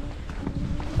हैन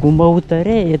गुम्बा उता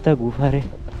रे यता गुफा रे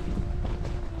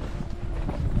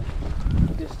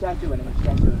त्यो स्ट्याचु भनेको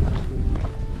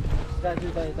स्ट्याचु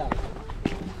त यता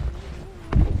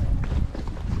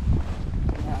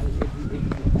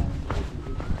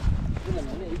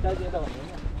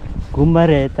गुम्बा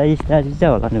रे यता स्ट्याचु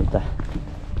चाहिँ होला नि उता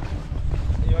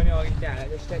यो नि अघि त्यहाँ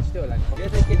हालेको स्ट्याचु चाहिँ होला यो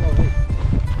चाहिँ के नभए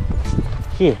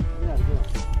के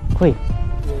खोइ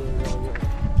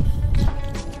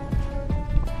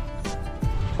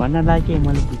भन्न लाग्यो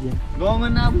मैले बुझेँ गाउँमा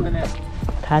नाम भने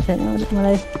थाहा छैन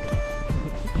मलाई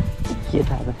के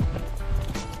थाहा छ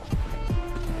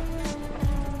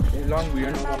लङ भिडियो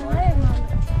नगर्नु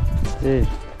ए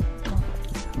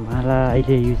माला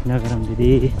अहिले युज नगरौँ दिदी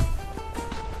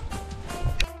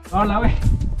ल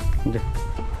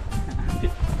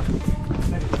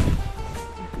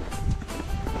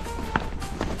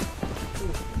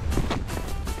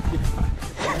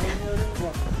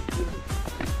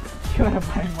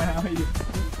भाइ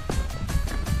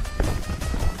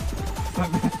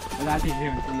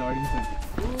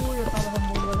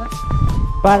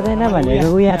पार्दैन भनेको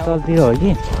उयो तलतिर हो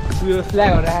कि उयो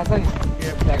फ्ल्यागहरू राखेको छ नि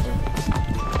फ्ल्यागहरू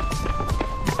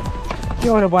के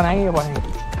भनेर बनाएँ यो बनाएँ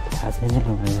थाहा छैन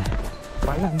मलाई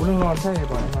भएन बुझ्नु नपर्छ नि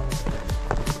भएन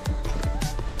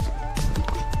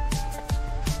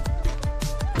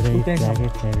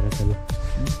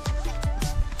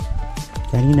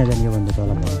जानी नजानी भन्दा तल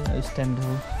स्ट्यान्ड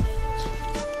हो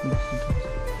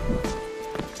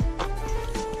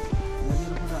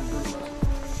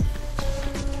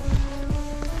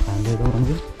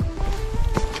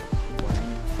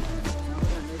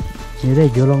मेरै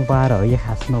घ्योलोङ पाहाड हो यो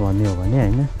खासमा भन्ने हो भने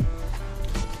होइन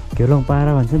घ्योलोङ पाहाड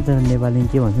भन्छ नि तर नेपालीमा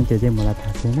के भन्छ त्यो चाहिँ मलाई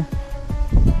थाहा छैन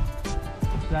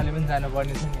पनि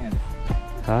जानुपर्ने छ नि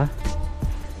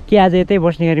के आज यतै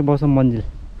बस्ने गरी बसौँ मन्जिल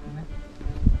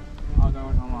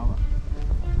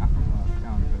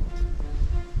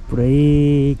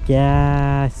पुरै क्या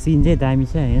सिन चाहिँ दामी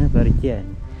छ होइन तर के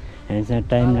हामीसँग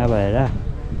टाइम नभएर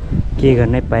के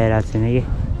गर्नै पाइरहेको छैन कि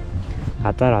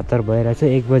हतार भइरहेछ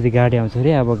 1 बजी गाडी आउँछ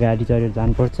अरे अब गाडी चढेर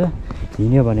जानुपर्छ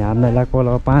हिँड्यो भने हामीलाई लगभग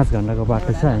 5 घन्टाको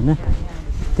बाटो छ होइन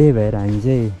त्यही भएर हामी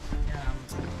चाहिँ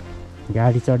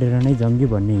गाडी चढेर नै जाउँ कि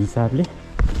भन्ने हिसाबले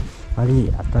अलि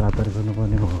हतार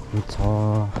गर्नुपर्ने भएको छ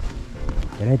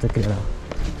धेरै त के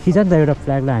खिच नि त एउटा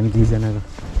फ्ल्यागलाई हामी दुईजनाको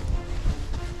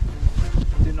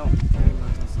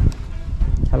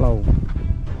हेलो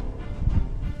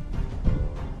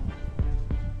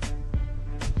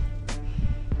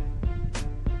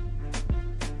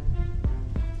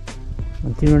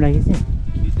तिम्रो लागि चाहिँ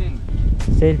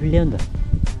सेल्फी ल्याउँ त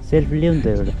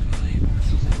एउटा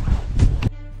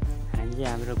हामी चाहिँ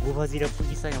हाम्रो गुफातिर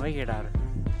पुगिसक्यौँ है केटाहरू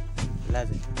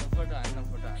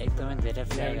एकदमै धेरै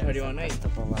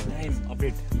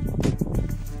अपडेट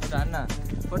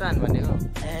फोटो हान भनेको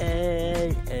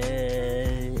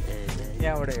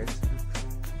यहाँबाट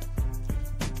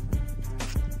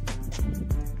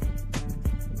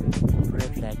पुरै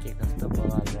फ्ल्याग के कस्तो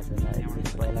बवाल रहेछ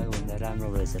पहिलाको भन्दा राम्रो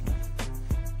भएछ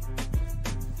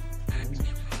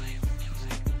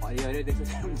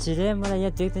छिरे मलाई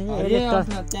यहाँ देख्दैन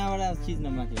त्यहाँबाट खिच्न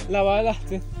माथि ल भयो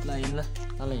ल हिँड्न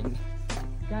तल हिँड्न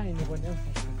कहाँ हिँड्नुपर्ने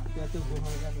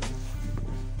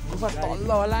हौ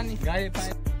तल्लो होला नि गाडी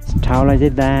पाए ठाउँलाई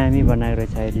चाहिँ दामी बनाएको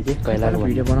रहेछ अहिले चाहिँ पहिलाको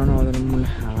भिडियो बनाउनु आउँदैन मलाई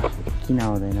किन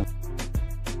आउँदैन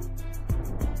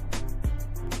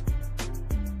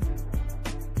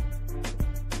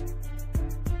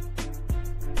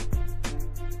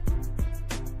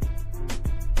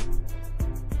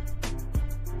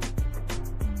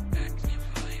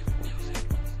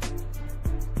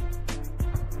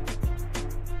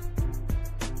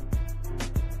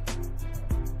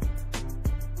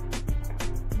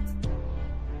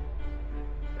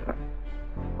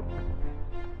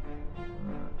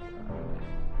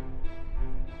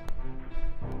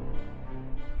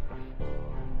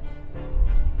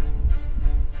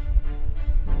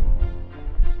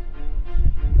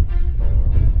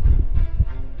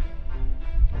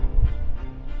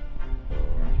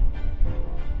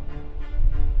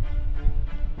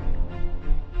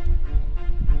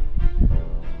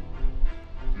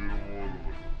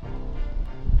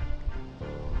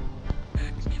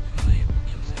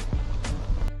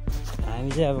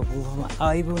हामी चाहिँ अब गुफामा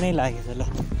आइपुग्नै लागेको छ ल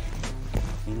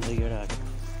हिँड्दै केटाहरू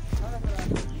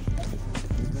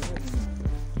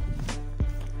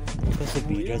कस्तो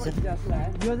भिड रहेछ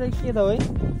यो चाहिँ के त है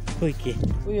खोइ के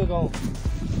उयो गाउँ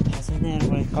थाहा छैन यार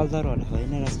मलाई कल्चरहरू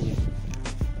होइन रहेछ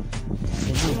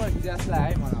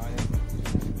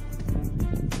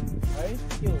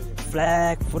यो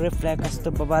फ्ल्याग पुरै फ्ल्याग कस्तो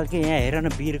बबाल के यहाँ हेर न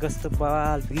भिड कस्तो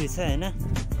बबाल भिड छ होइन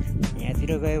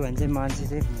यहाँतिर गयो भने चाहिँ मान्छे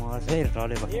चाहिँ मर्छ है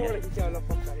डले भयो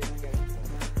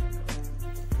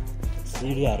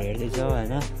सिडीहरू हेर्दैछ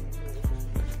होइन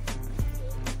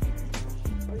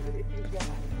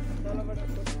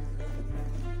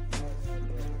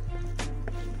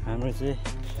हाम्रो चाहिँ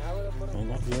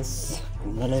होइन यस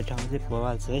घुम्नलाई ठाउँ चाहिँ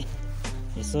बवाल छ है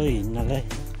यसो हिँड्नलाई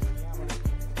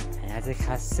यहाँ चाहिँ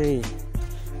खास चाहिँ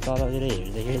तलतिर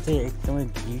हेर्दाखेरि चाहिँ एकदमै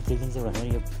भिड देखिन्छ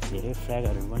भनेर यो धेरै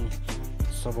फ्ल्यागहरू पनि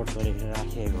सपोर्ट गरेर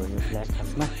राखेको हो यो फ्ल्याग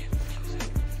खासमा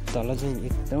तल चाहिँ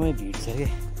एकदमै भिड छ कि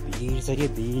भिड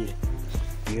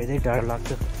चाहिँ डर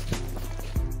लाग्छ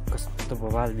कस्तो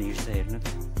बवाल भिड छ हेर्नु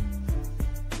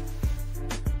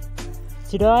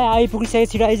छिटो आइपुगिसक्यो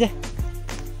छिटो आइज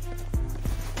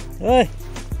ओइ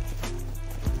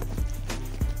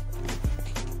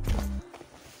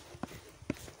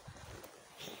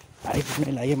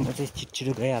आइपुग्नै लाग्यो म चाहिँ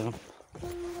छिटो गइहालौँ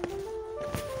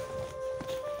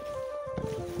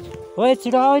ओइ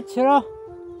छिटो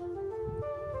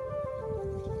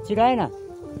आएन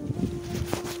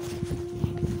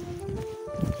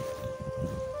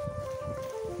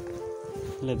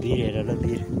ल भिड हेर ल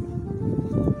भिड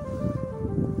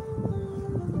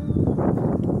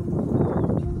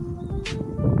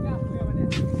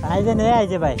आइज नि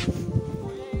आइज भाइ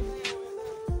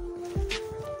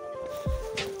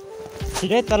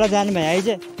छिटै तल जानु भाइ आइज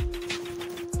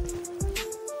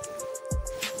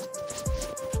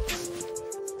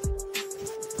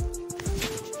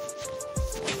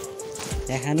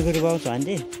यहाँ खानेकुरो पाउँछ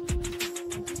आन्टी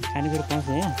खानेकुरो पाउँछ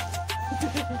यहाँ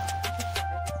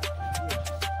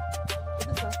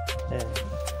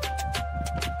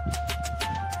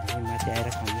माथि आएर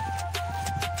खानु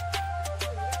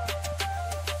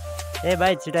ए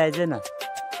भाइ छिटो आइज न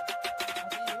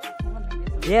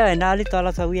ए होइन अलिक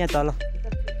तल छ उ यहाँ तल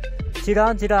छिटो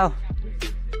आऊ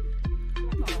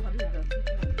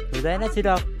हुँदैन छिटो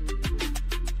आऊ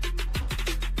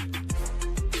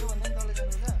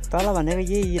तल भनेको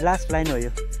यही लास्ट लाइन हो यो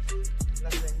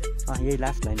यही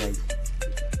लास्ट लाइन आइज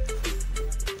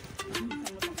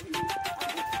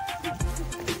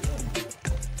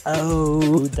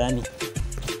औ दामी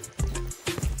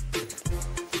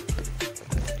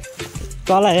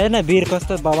तल हेर न भिड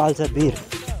कस्तो बवाल छ भिड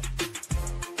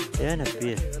हेर न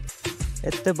भिड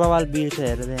यस्तो बवाल भिड छ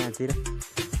हेर यहाँतिर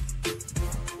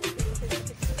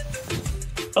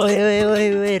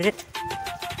ओए रे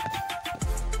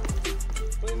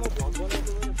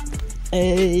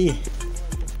ए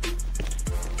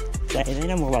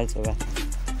चाहिँदैन मोबाइल सोबाइल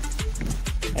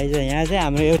आइज यहाँ चाहिँ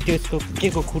हाम्रो एउटा उसको के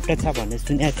को खुट्टा छ भन्ने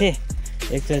सुनेको थिएँ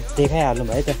एकचोटि देखाइहाल्नु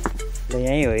भयो त ल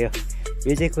यहीँ हो यो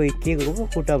चाहिँ कोही के को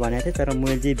खुट्टा भनेको थिएँ तर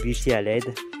मैले चाहिँ बिर्सिहालेँ है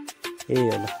त यही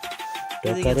हो ल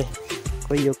ढोकाले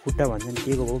खोइ यो खुट्टा भन्छ नि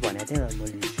के को भनेको थिएँ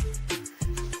मैले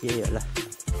यही हो ल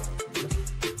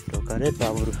ढोकाले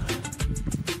बाबुरु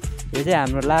यो चाहिँ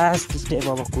हाम्रो लास्ट स्टेप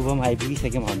अब गुफामा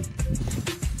आइपुगिसक्यौँ हामी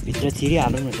भित्र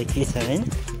छिरिहालौँ न त के छ होइन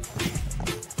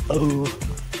औ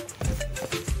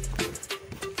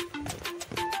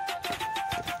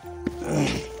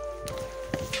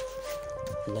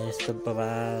ल यस्तो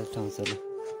बवाल ठाउँ छ ल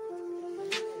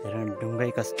हेर ढुङ्गै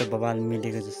कस्तो बवाल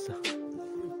मिलेको जस्तो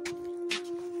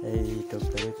ए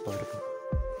टोक्दै पर्को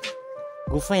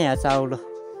गुफा यहाँ छ आउलो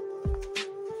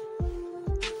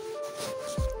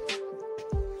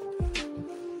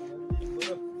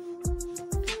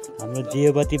हाम्रो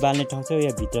दियो बत्ती बाल्ने ठाउँ चाहिँ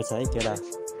यहाँ भित्र छ है केटा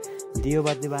दियो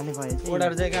बत्ती बाल्ने भयो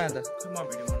ओडार चाहिँ कहाँ त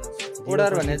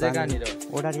ओडार भन्ने चाहिँ कहाँनिर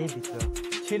ओडार यही भित्र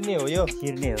छिर्ने हो यो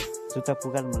छिर्ने हो जुत्ता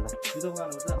पुगाल मलाई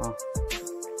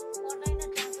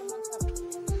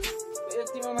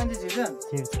यतिमा मान्छे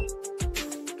छिर्छ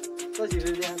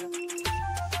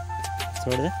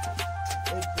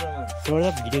छोड्दा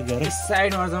भिडियो गर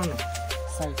साइडमा जाउँ न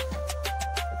साइड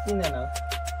किन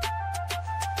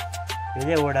यो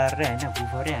चाहिँ ओडार रे होइन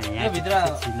गुफा रे यहाँ भित्र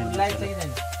लाइट चाहिँ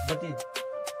बत्ती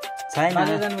छैन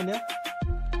जानु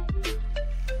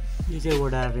यो चाहिँ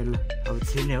ओडार रे ल अब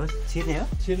छिर्ने हो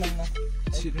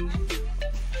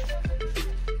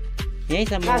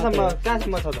यहीँसम्म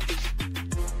कहाँसम्म छ त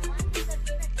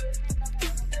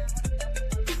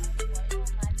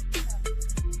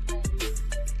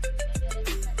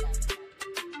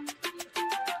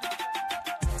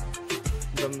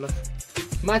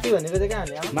माथि भनेको चाहिँ कहाँ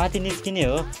हाल्ने माथि निस्किने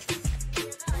हो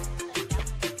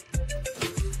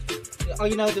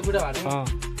अघि न त्यो बुढा भाडा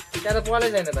त्यहाँ त पलै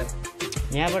छैन त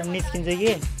यहाँबाट निस्किन्छ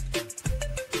कि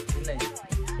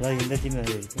ल हिँड्दा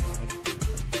तिमीहरू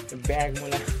ब्याग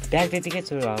मुला ब्याग त्यतिकै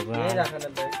छु अब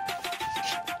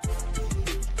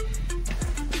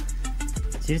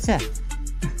छिर्छ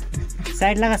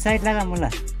साइड लगा मुला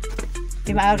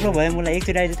तिमी आग्लो भयो मुला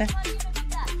एकचोटि आइज त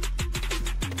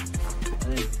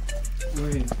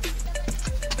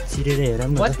छिरेर हेर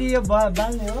न कति यो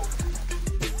बाल्ने हो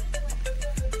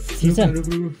छिर्छ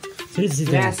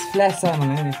फ्ल्यास छ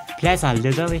मलाई नि फ्ल्यास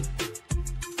हालिदियो त भाइ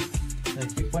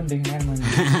के पनि देख्न मन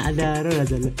आधारो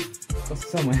राजाले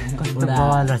कस्तो भयो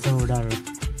बवाल रहेछ उडारो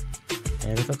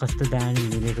हेर त कस्तो दामी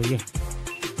मिलेको के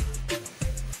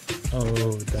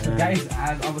गाइस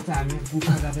आज अब चाहिँ हामी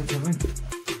गुफा जाँदैछौँ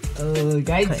है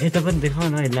गाइस यता पनि देखाउ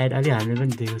न लाइट अलि हामी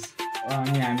पनि देखोस्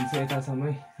अनि हामी चाहिँ यता छौँ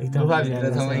है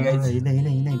गुफाभित्र छौँ है गाइस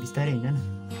हिँड बिस्तारै हिँड न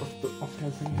कस्तो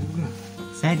अप्ठ्यारो छ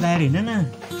साइड लगाएर हिँड न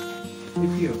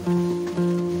यति हो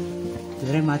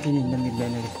धेरै माथि हिँड्न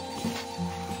मिल्दैन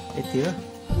यति हो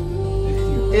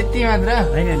यति मात्र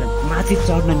होइन माथि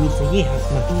चढ्न मिल्छ कि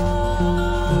खासमा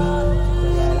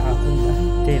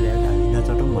त्यही भएर हामी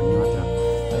नचढौँ भन्ने मात्र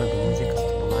तर ढुङ्गा चाहिँ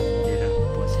कस्तो माथि लिएर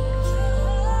बसेको रहेछ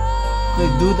खोइ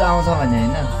दुध आउँछ भने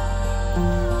होइन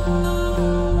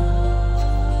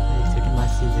एकचोटि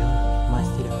मासिदियो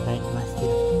मासतिर लाइट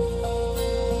मासतिर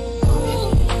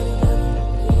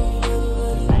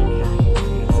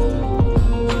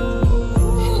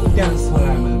त्यहाँ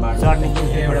चढ्ने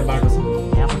एउटा बाटो छ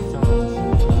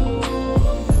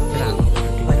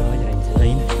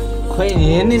खोइ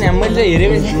हेर्ने नि मैले हेरेँ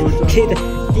त्यही त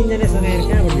तिनजनासँग हेरेर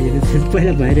कहाँबाट हेर्नु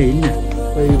पहिला भएर हिँड्न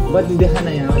खोइ बत्ती देखा न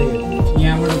यहाँबाट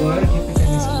यहाँबाट गएर ठिकै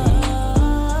निस्किनु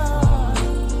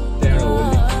त्यहाँबाट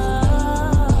होल्ने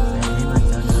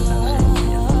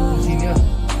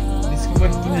निस्कु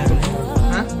पनि किन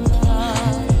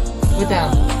उता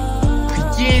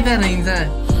के त रहन्छ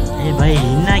ए भाइ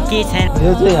हिँड्न के छैन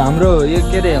यो चाहिँ हाम्रो यो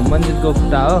के अरे मन्दिरको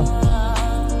खुट्टा हो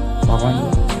भगवान्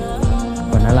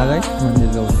भन्न लाग है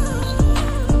मन्दिरको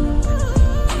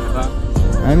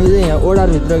हामी चाहिँ यहाँ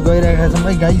ओडारभित्र गइरहेका छौँ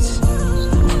है गाइस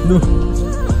लु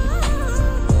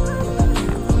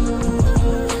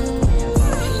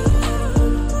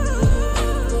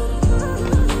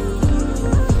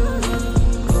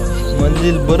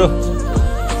मन्दिर बरो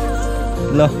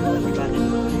ल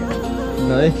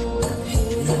है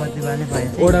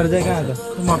ओडार चाहिँ कहाँ त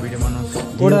म भिडियो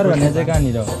बनाउँछु ओडार भन्ने चाहिँ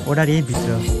कहाँनिर हो ओडार यही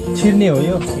भित्र छिर्ने हो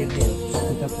यो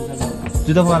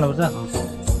जुत्ता पुगाल्नु पर्छ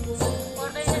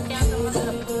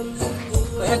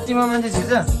यतिमा मान्छे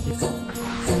छिर्छ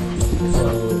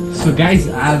सो गाइस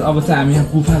आज अब चाहिँ हामी यहाँ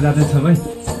गुफा जाँदैछौँ है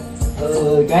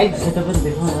गाइस यता पनि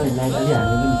देखाउँ न लाइट अलि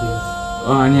हामी पनि देखोस्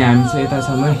अनि हामी चाहिँ यता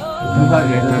छौँ है गुफा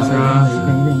भेट्न छ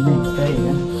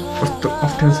कस्तो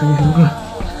अप्ठ्यारो छ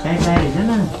साइड लगाएर हिँड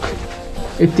न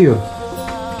यति हो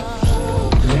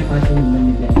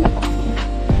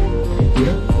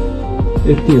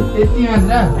यति हो यति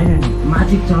मात्र होइन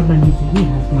माथि चढ्न मिल्छ कि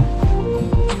खासमा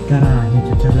तर हामी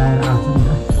छुट्टा लगाएर आउँछ नि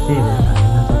त त्यही भएर हामी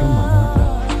नचढौँ भन्नु मात्र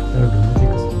तर ढुङ्गा चाहिँ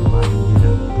कस्तो माथि लिएर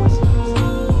बसेको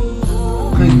रहेछ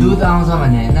खोइ दुध आउँछ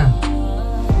भने होइन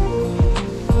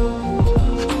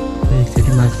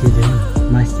एकचोटि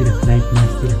मासतिर लाइट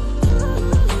मासतिर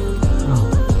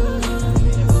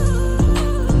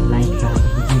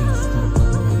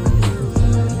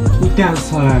त्यहाँ छ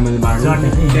मैले बाटो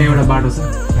त्यहाँ एउटा बाटो छ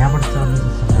यहाँबाट चढ्नु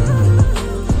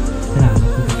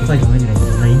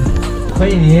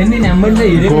खोइ हेर्ने नि मैले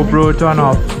हेरेँ गोप्रो टर्न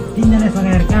अफ तिनजनासँग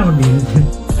आएर कहाँबाट हेर्नु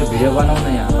त्यो भिडियो बनाउन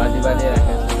यहाँ बाजे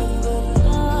राखेको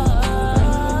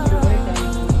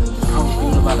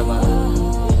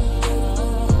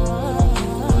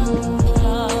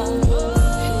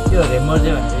त्यो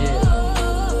रेमर्जे भन्छ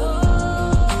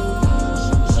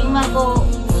सिमलको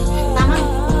तामाङ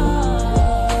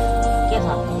के छ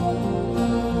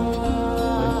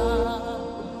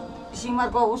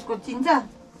सिमलको उसको चिन्छ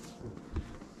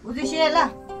बुझिसिए ल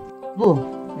बु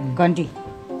घन्टी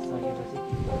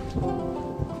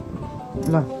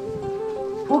ल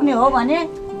पुग्ने हो भने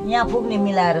यहाँ पुग्ने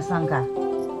मिलाएर शङ्का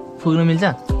पुग्नु मिल्छ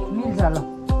मिल्छ ल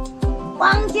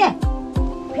पाङ्चे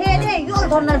फेरि यो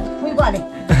धर्न फुइगले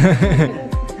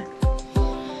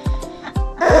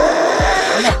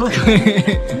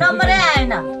नम्बरै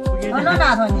आएन भन्नु न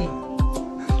आथोन्जी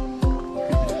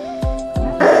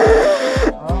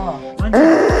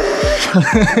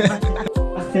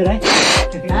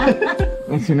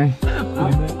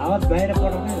आवाज बाहिर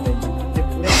पठाउनै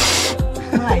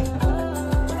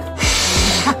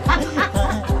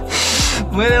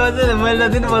मैले मैले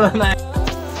दिन बोलाउन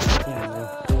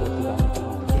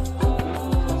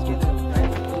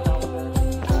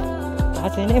थाहा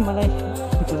छैन मलाई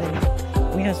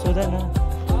यहाँ सोध न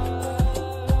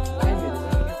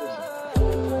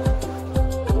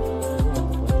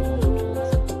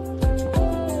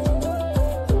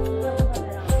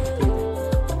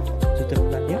जुत्ता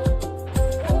फुलाल्यो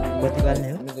बत्ती बाल्ने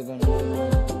हो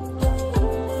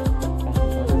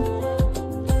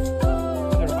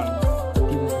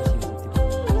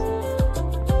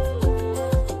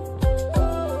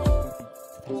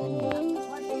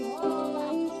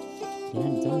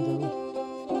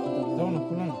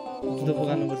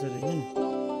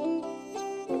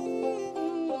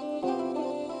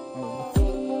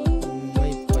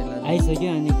आइसक्यो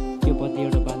अनि त्यो पत्ती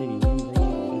एउटा बाले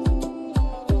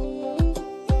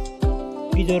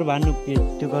बिजोर बाल्नु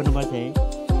त्यो गर्नुपर्छ है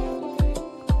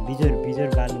बिजोर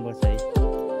बाल्नुपर्छ है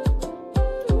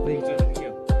बिजोर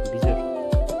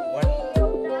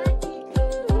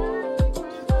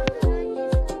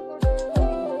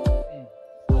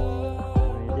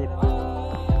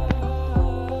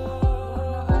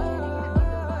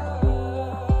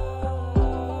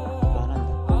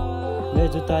मेरो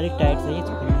जुत्ता अलिक टाइट छ कि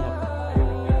छुट्टै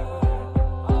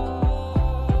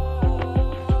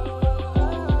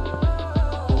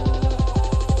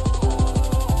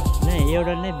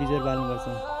एउटा नै बिजोर बाल्नुपर्छ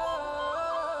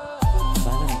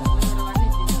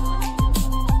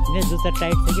मेरो जुत्ता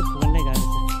टाइट छ कि फुल्नै गाह्रो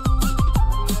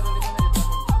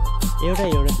छ एउटा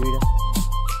दुईवटा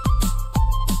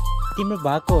तिम्रो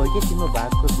भागको हो कि तिम्रो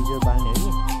भागको बिजोर बाल्ने हो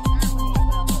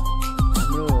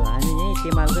कि हामी यहीँ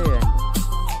तेमालकै हो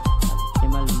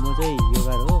तेमाल म चाहिँ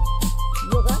योगा हो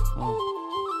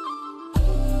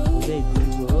चाहिँ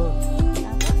दुर्गो हो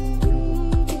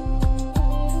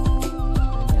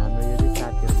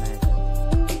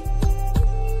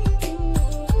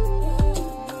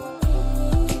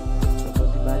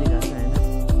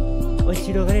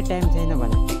छिटो गरे टाइम छैन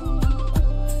भने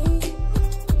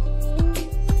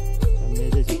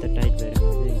मेरो जुत्ता टाइट भएर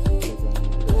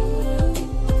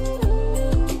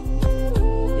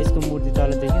यसको मूर्ति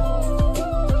तल देख्यो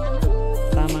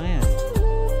तामाया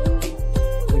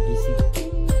घिसी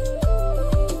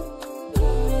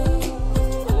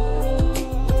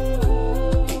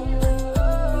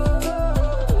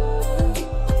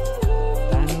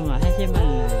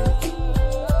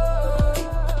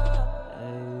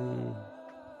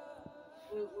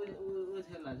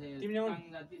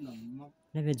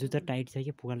मेरो जुत्ता टाइट छ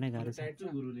कि पुगाल्नै गाह्रो छ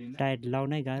टाइट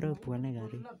लाउनै गाह्रो पुगाल्नै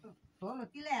गाह्रो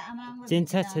चेन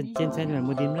छैन भने म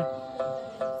दिनु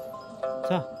छ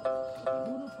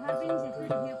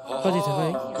कति छ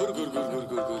भाइ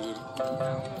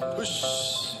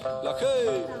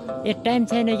ए टाइम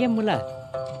छैन क्या मुला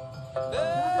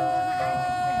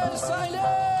ल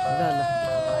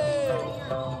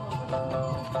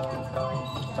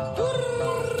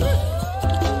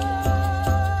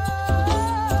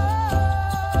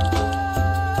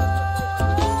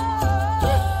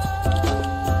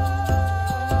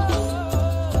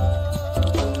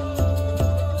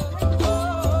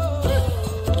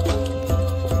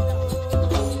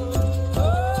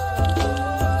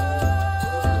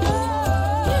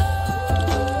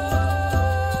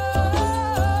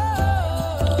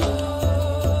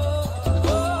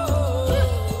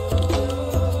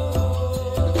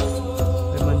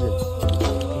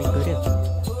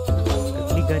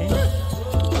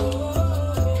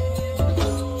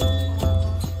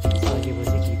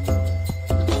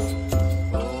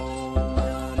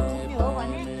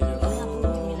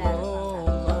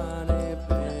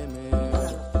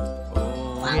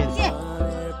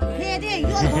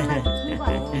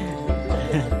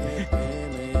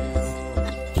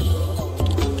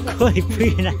खोइ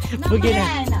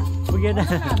पुगेन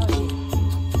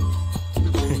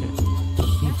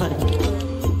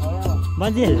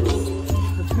मान्छे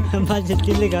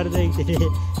तिमीले गर्दा एकचोटि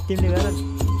तिमीले गर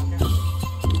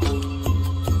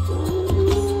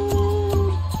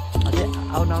अझै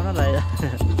आउन ल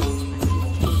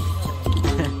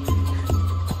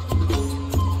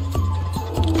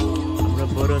हाम्रो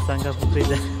बोरोसँग पुग्दै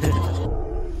जा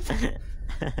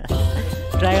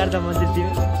ट्राई गर्दा मन्दिर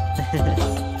तिमी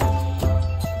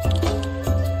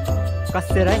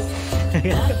कस्तेर है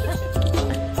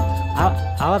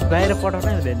आवाज बाहिर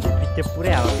पठाउनै हुँदैन त्यो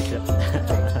पुरै हावाभित्र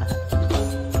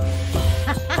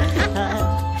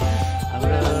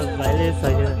हाम्रो भाइले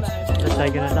सकेन त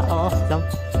जाउँ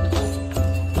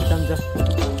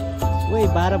ओइ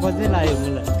 12 बज्नै लाग्यो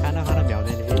मलाई खाना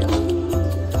भ्याउँदैन फेरि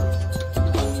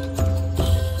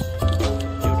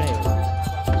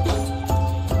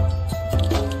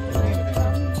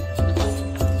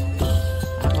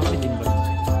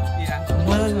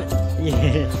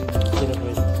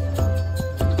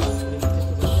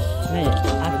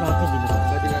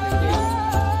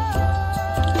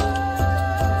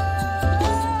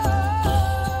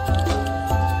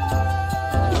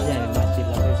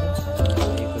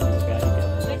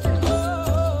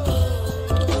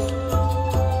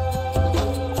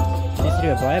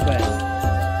भयो भयो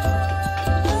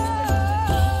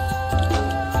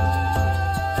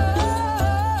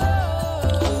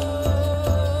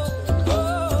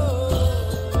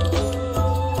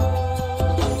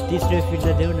 ₹30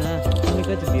 फिर्ता देऊ न तिमीले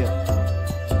कति दियो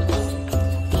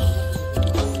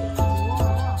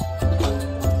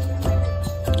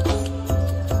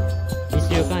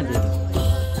 ₹20 कहाँ दियो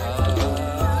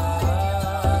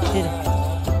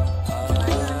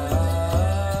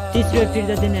 ₹30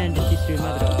 फिर्ता दिने आन्टी ₹30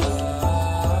 मात्र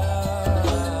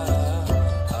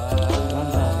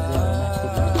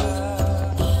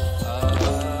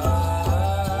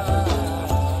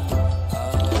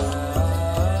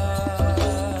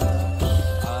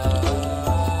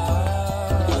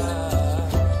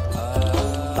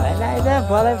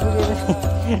बलाई पुगेर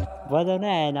बजाउनै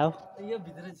आएन हौ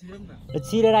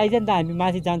चिरेर आइज नि त हामी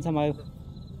माथि जान्छौँ अब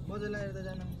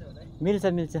मिल्छ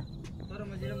मिल्छ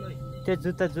त्यो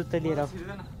जुत्ता लिएर आऊ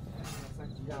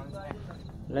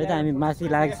ल त हामी माथि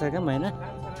लागिसक्यौँ होइन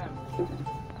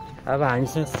अब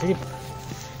हामीसँग सिर्फ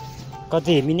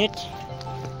कति मिनट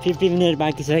 50 मिनट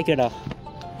बाँकी छ है केटा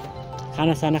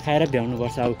खानासाना खाएर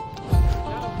भ्याउनुपर्छ अब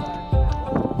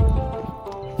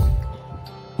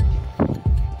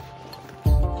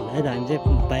हामी चाहिँ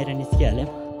बाहिर निस्किहाल्यौँ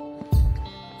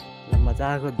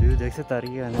मजाको भ्यू देख्छ तर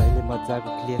के भन्दा अहिले मजाको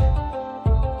क्लियर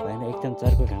भएन एकदम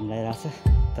चर्को घाम लागिरहेको छ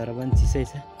तर पनि चिसै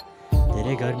छ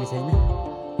धेरै गर्मी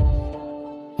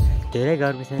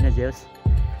छैन जे होस्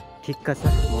ठिक्क छ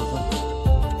मौसम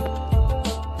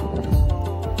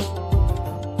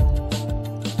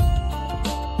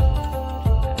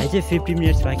अहिले चाहिँ 50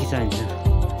 मिनट्स बाँकी छ हामीसँग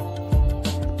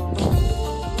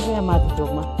यहाँ माथि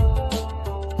चोकमा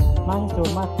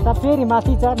त फेरि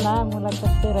माथि चढ्न मलाई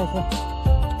कस्तै रहेछ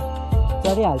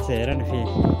चढिहाल्छ हेर न फेरि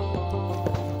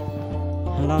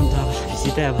ल अन्त अब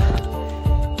सिधै अब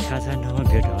खाजा ठाउँमा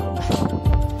भेट हो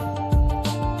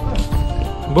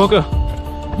बोक्यो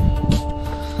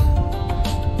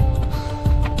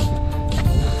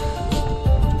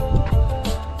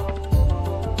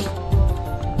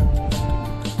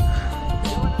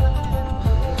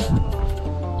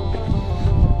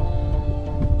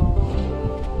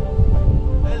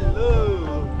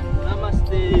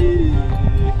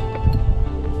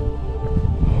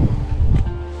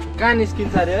कहाँ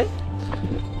निस्किन्छ अरे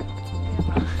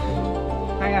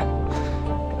है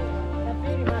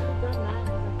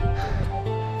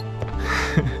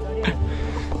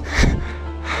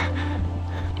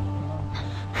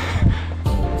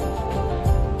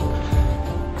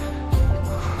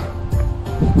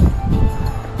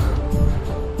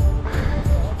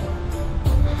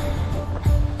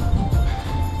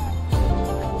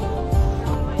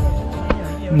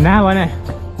ना भने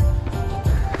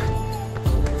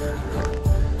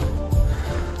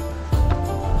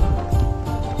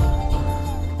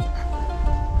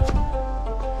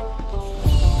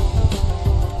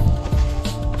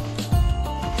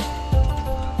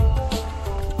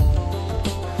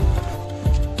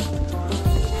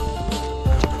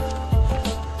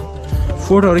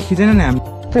फोटोहरू खिचेन नि हामी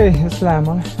यस्तो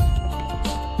लामो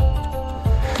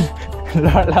ल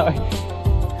भाइ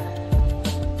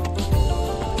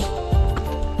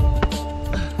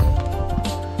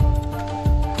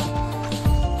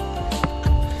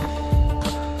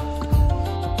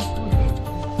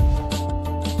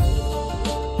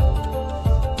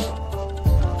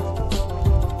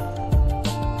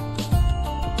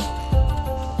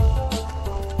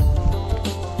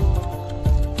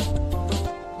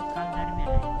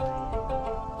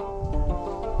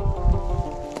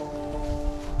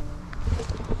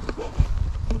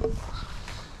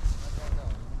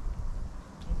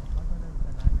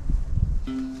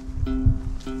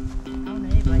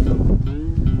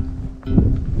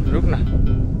रुक न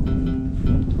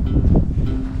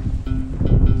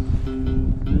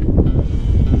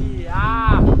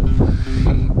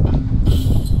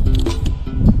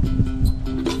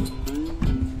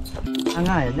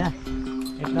होइन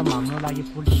एकदम हाम्रो लागि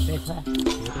फुल टिपै छ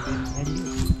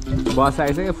बस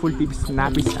आइसक्यो फुल टिप्स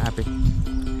नापिस आफै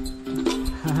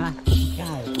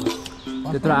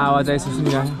त्यत्रो आवाज आइसक्यो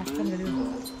सुनिरहेको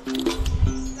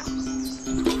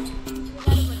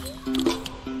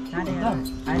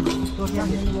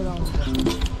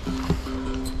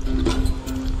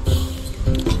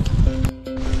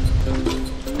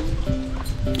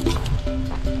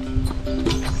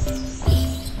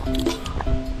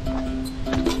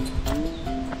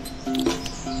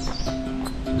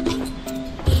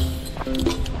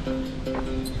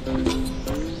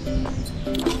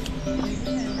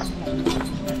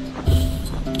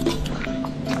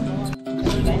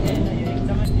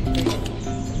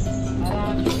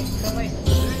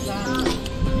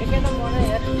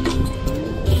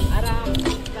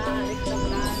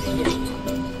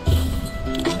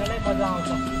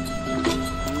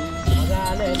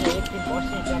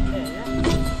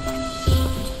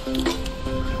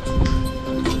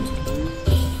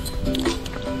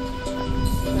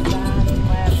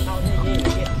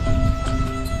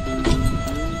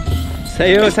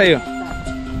सही हो सही हो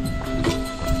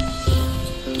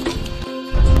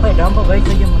खै डम्पो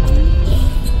गइसक्यो मलाई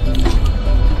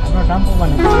हाम्रो डम्पो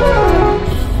भनेको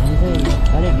हामी चाहिँ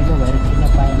अरे ढिलो भएर छिर्न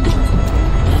पाएन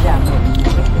हाम्रो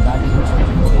बारीको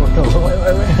फोटो हो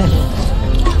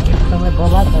एकदमै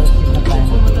बबाद भएर छिर्न पाएन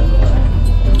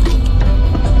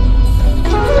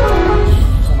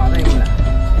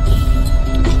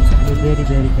very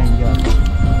very thank you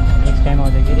next time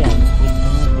आउँदाखेरि हामी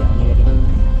एकदमै ध्यान गरी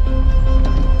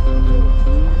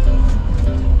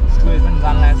स्कुल पनि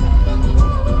जान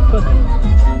लागेको छ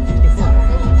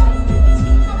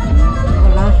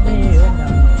लास्टमै हो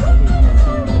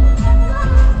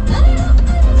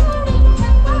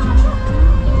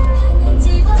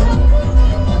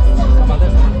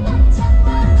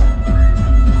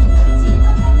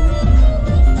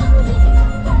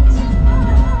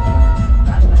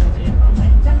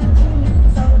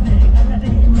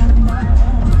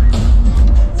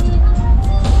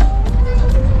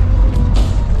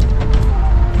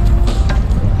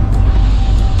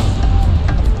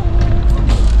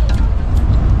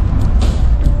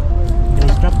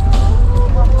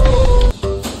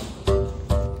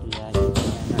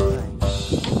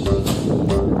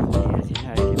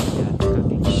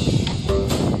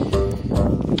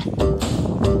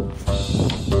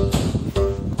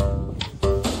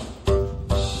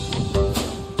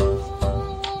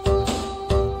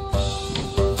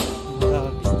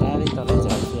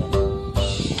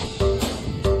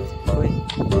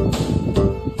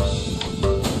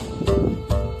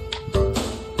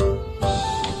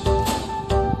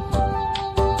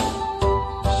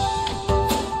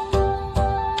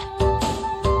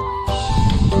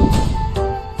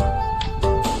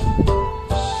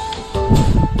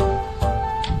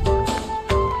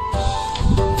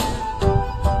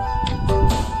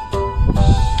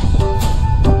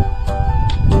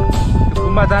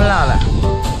जान्ला होला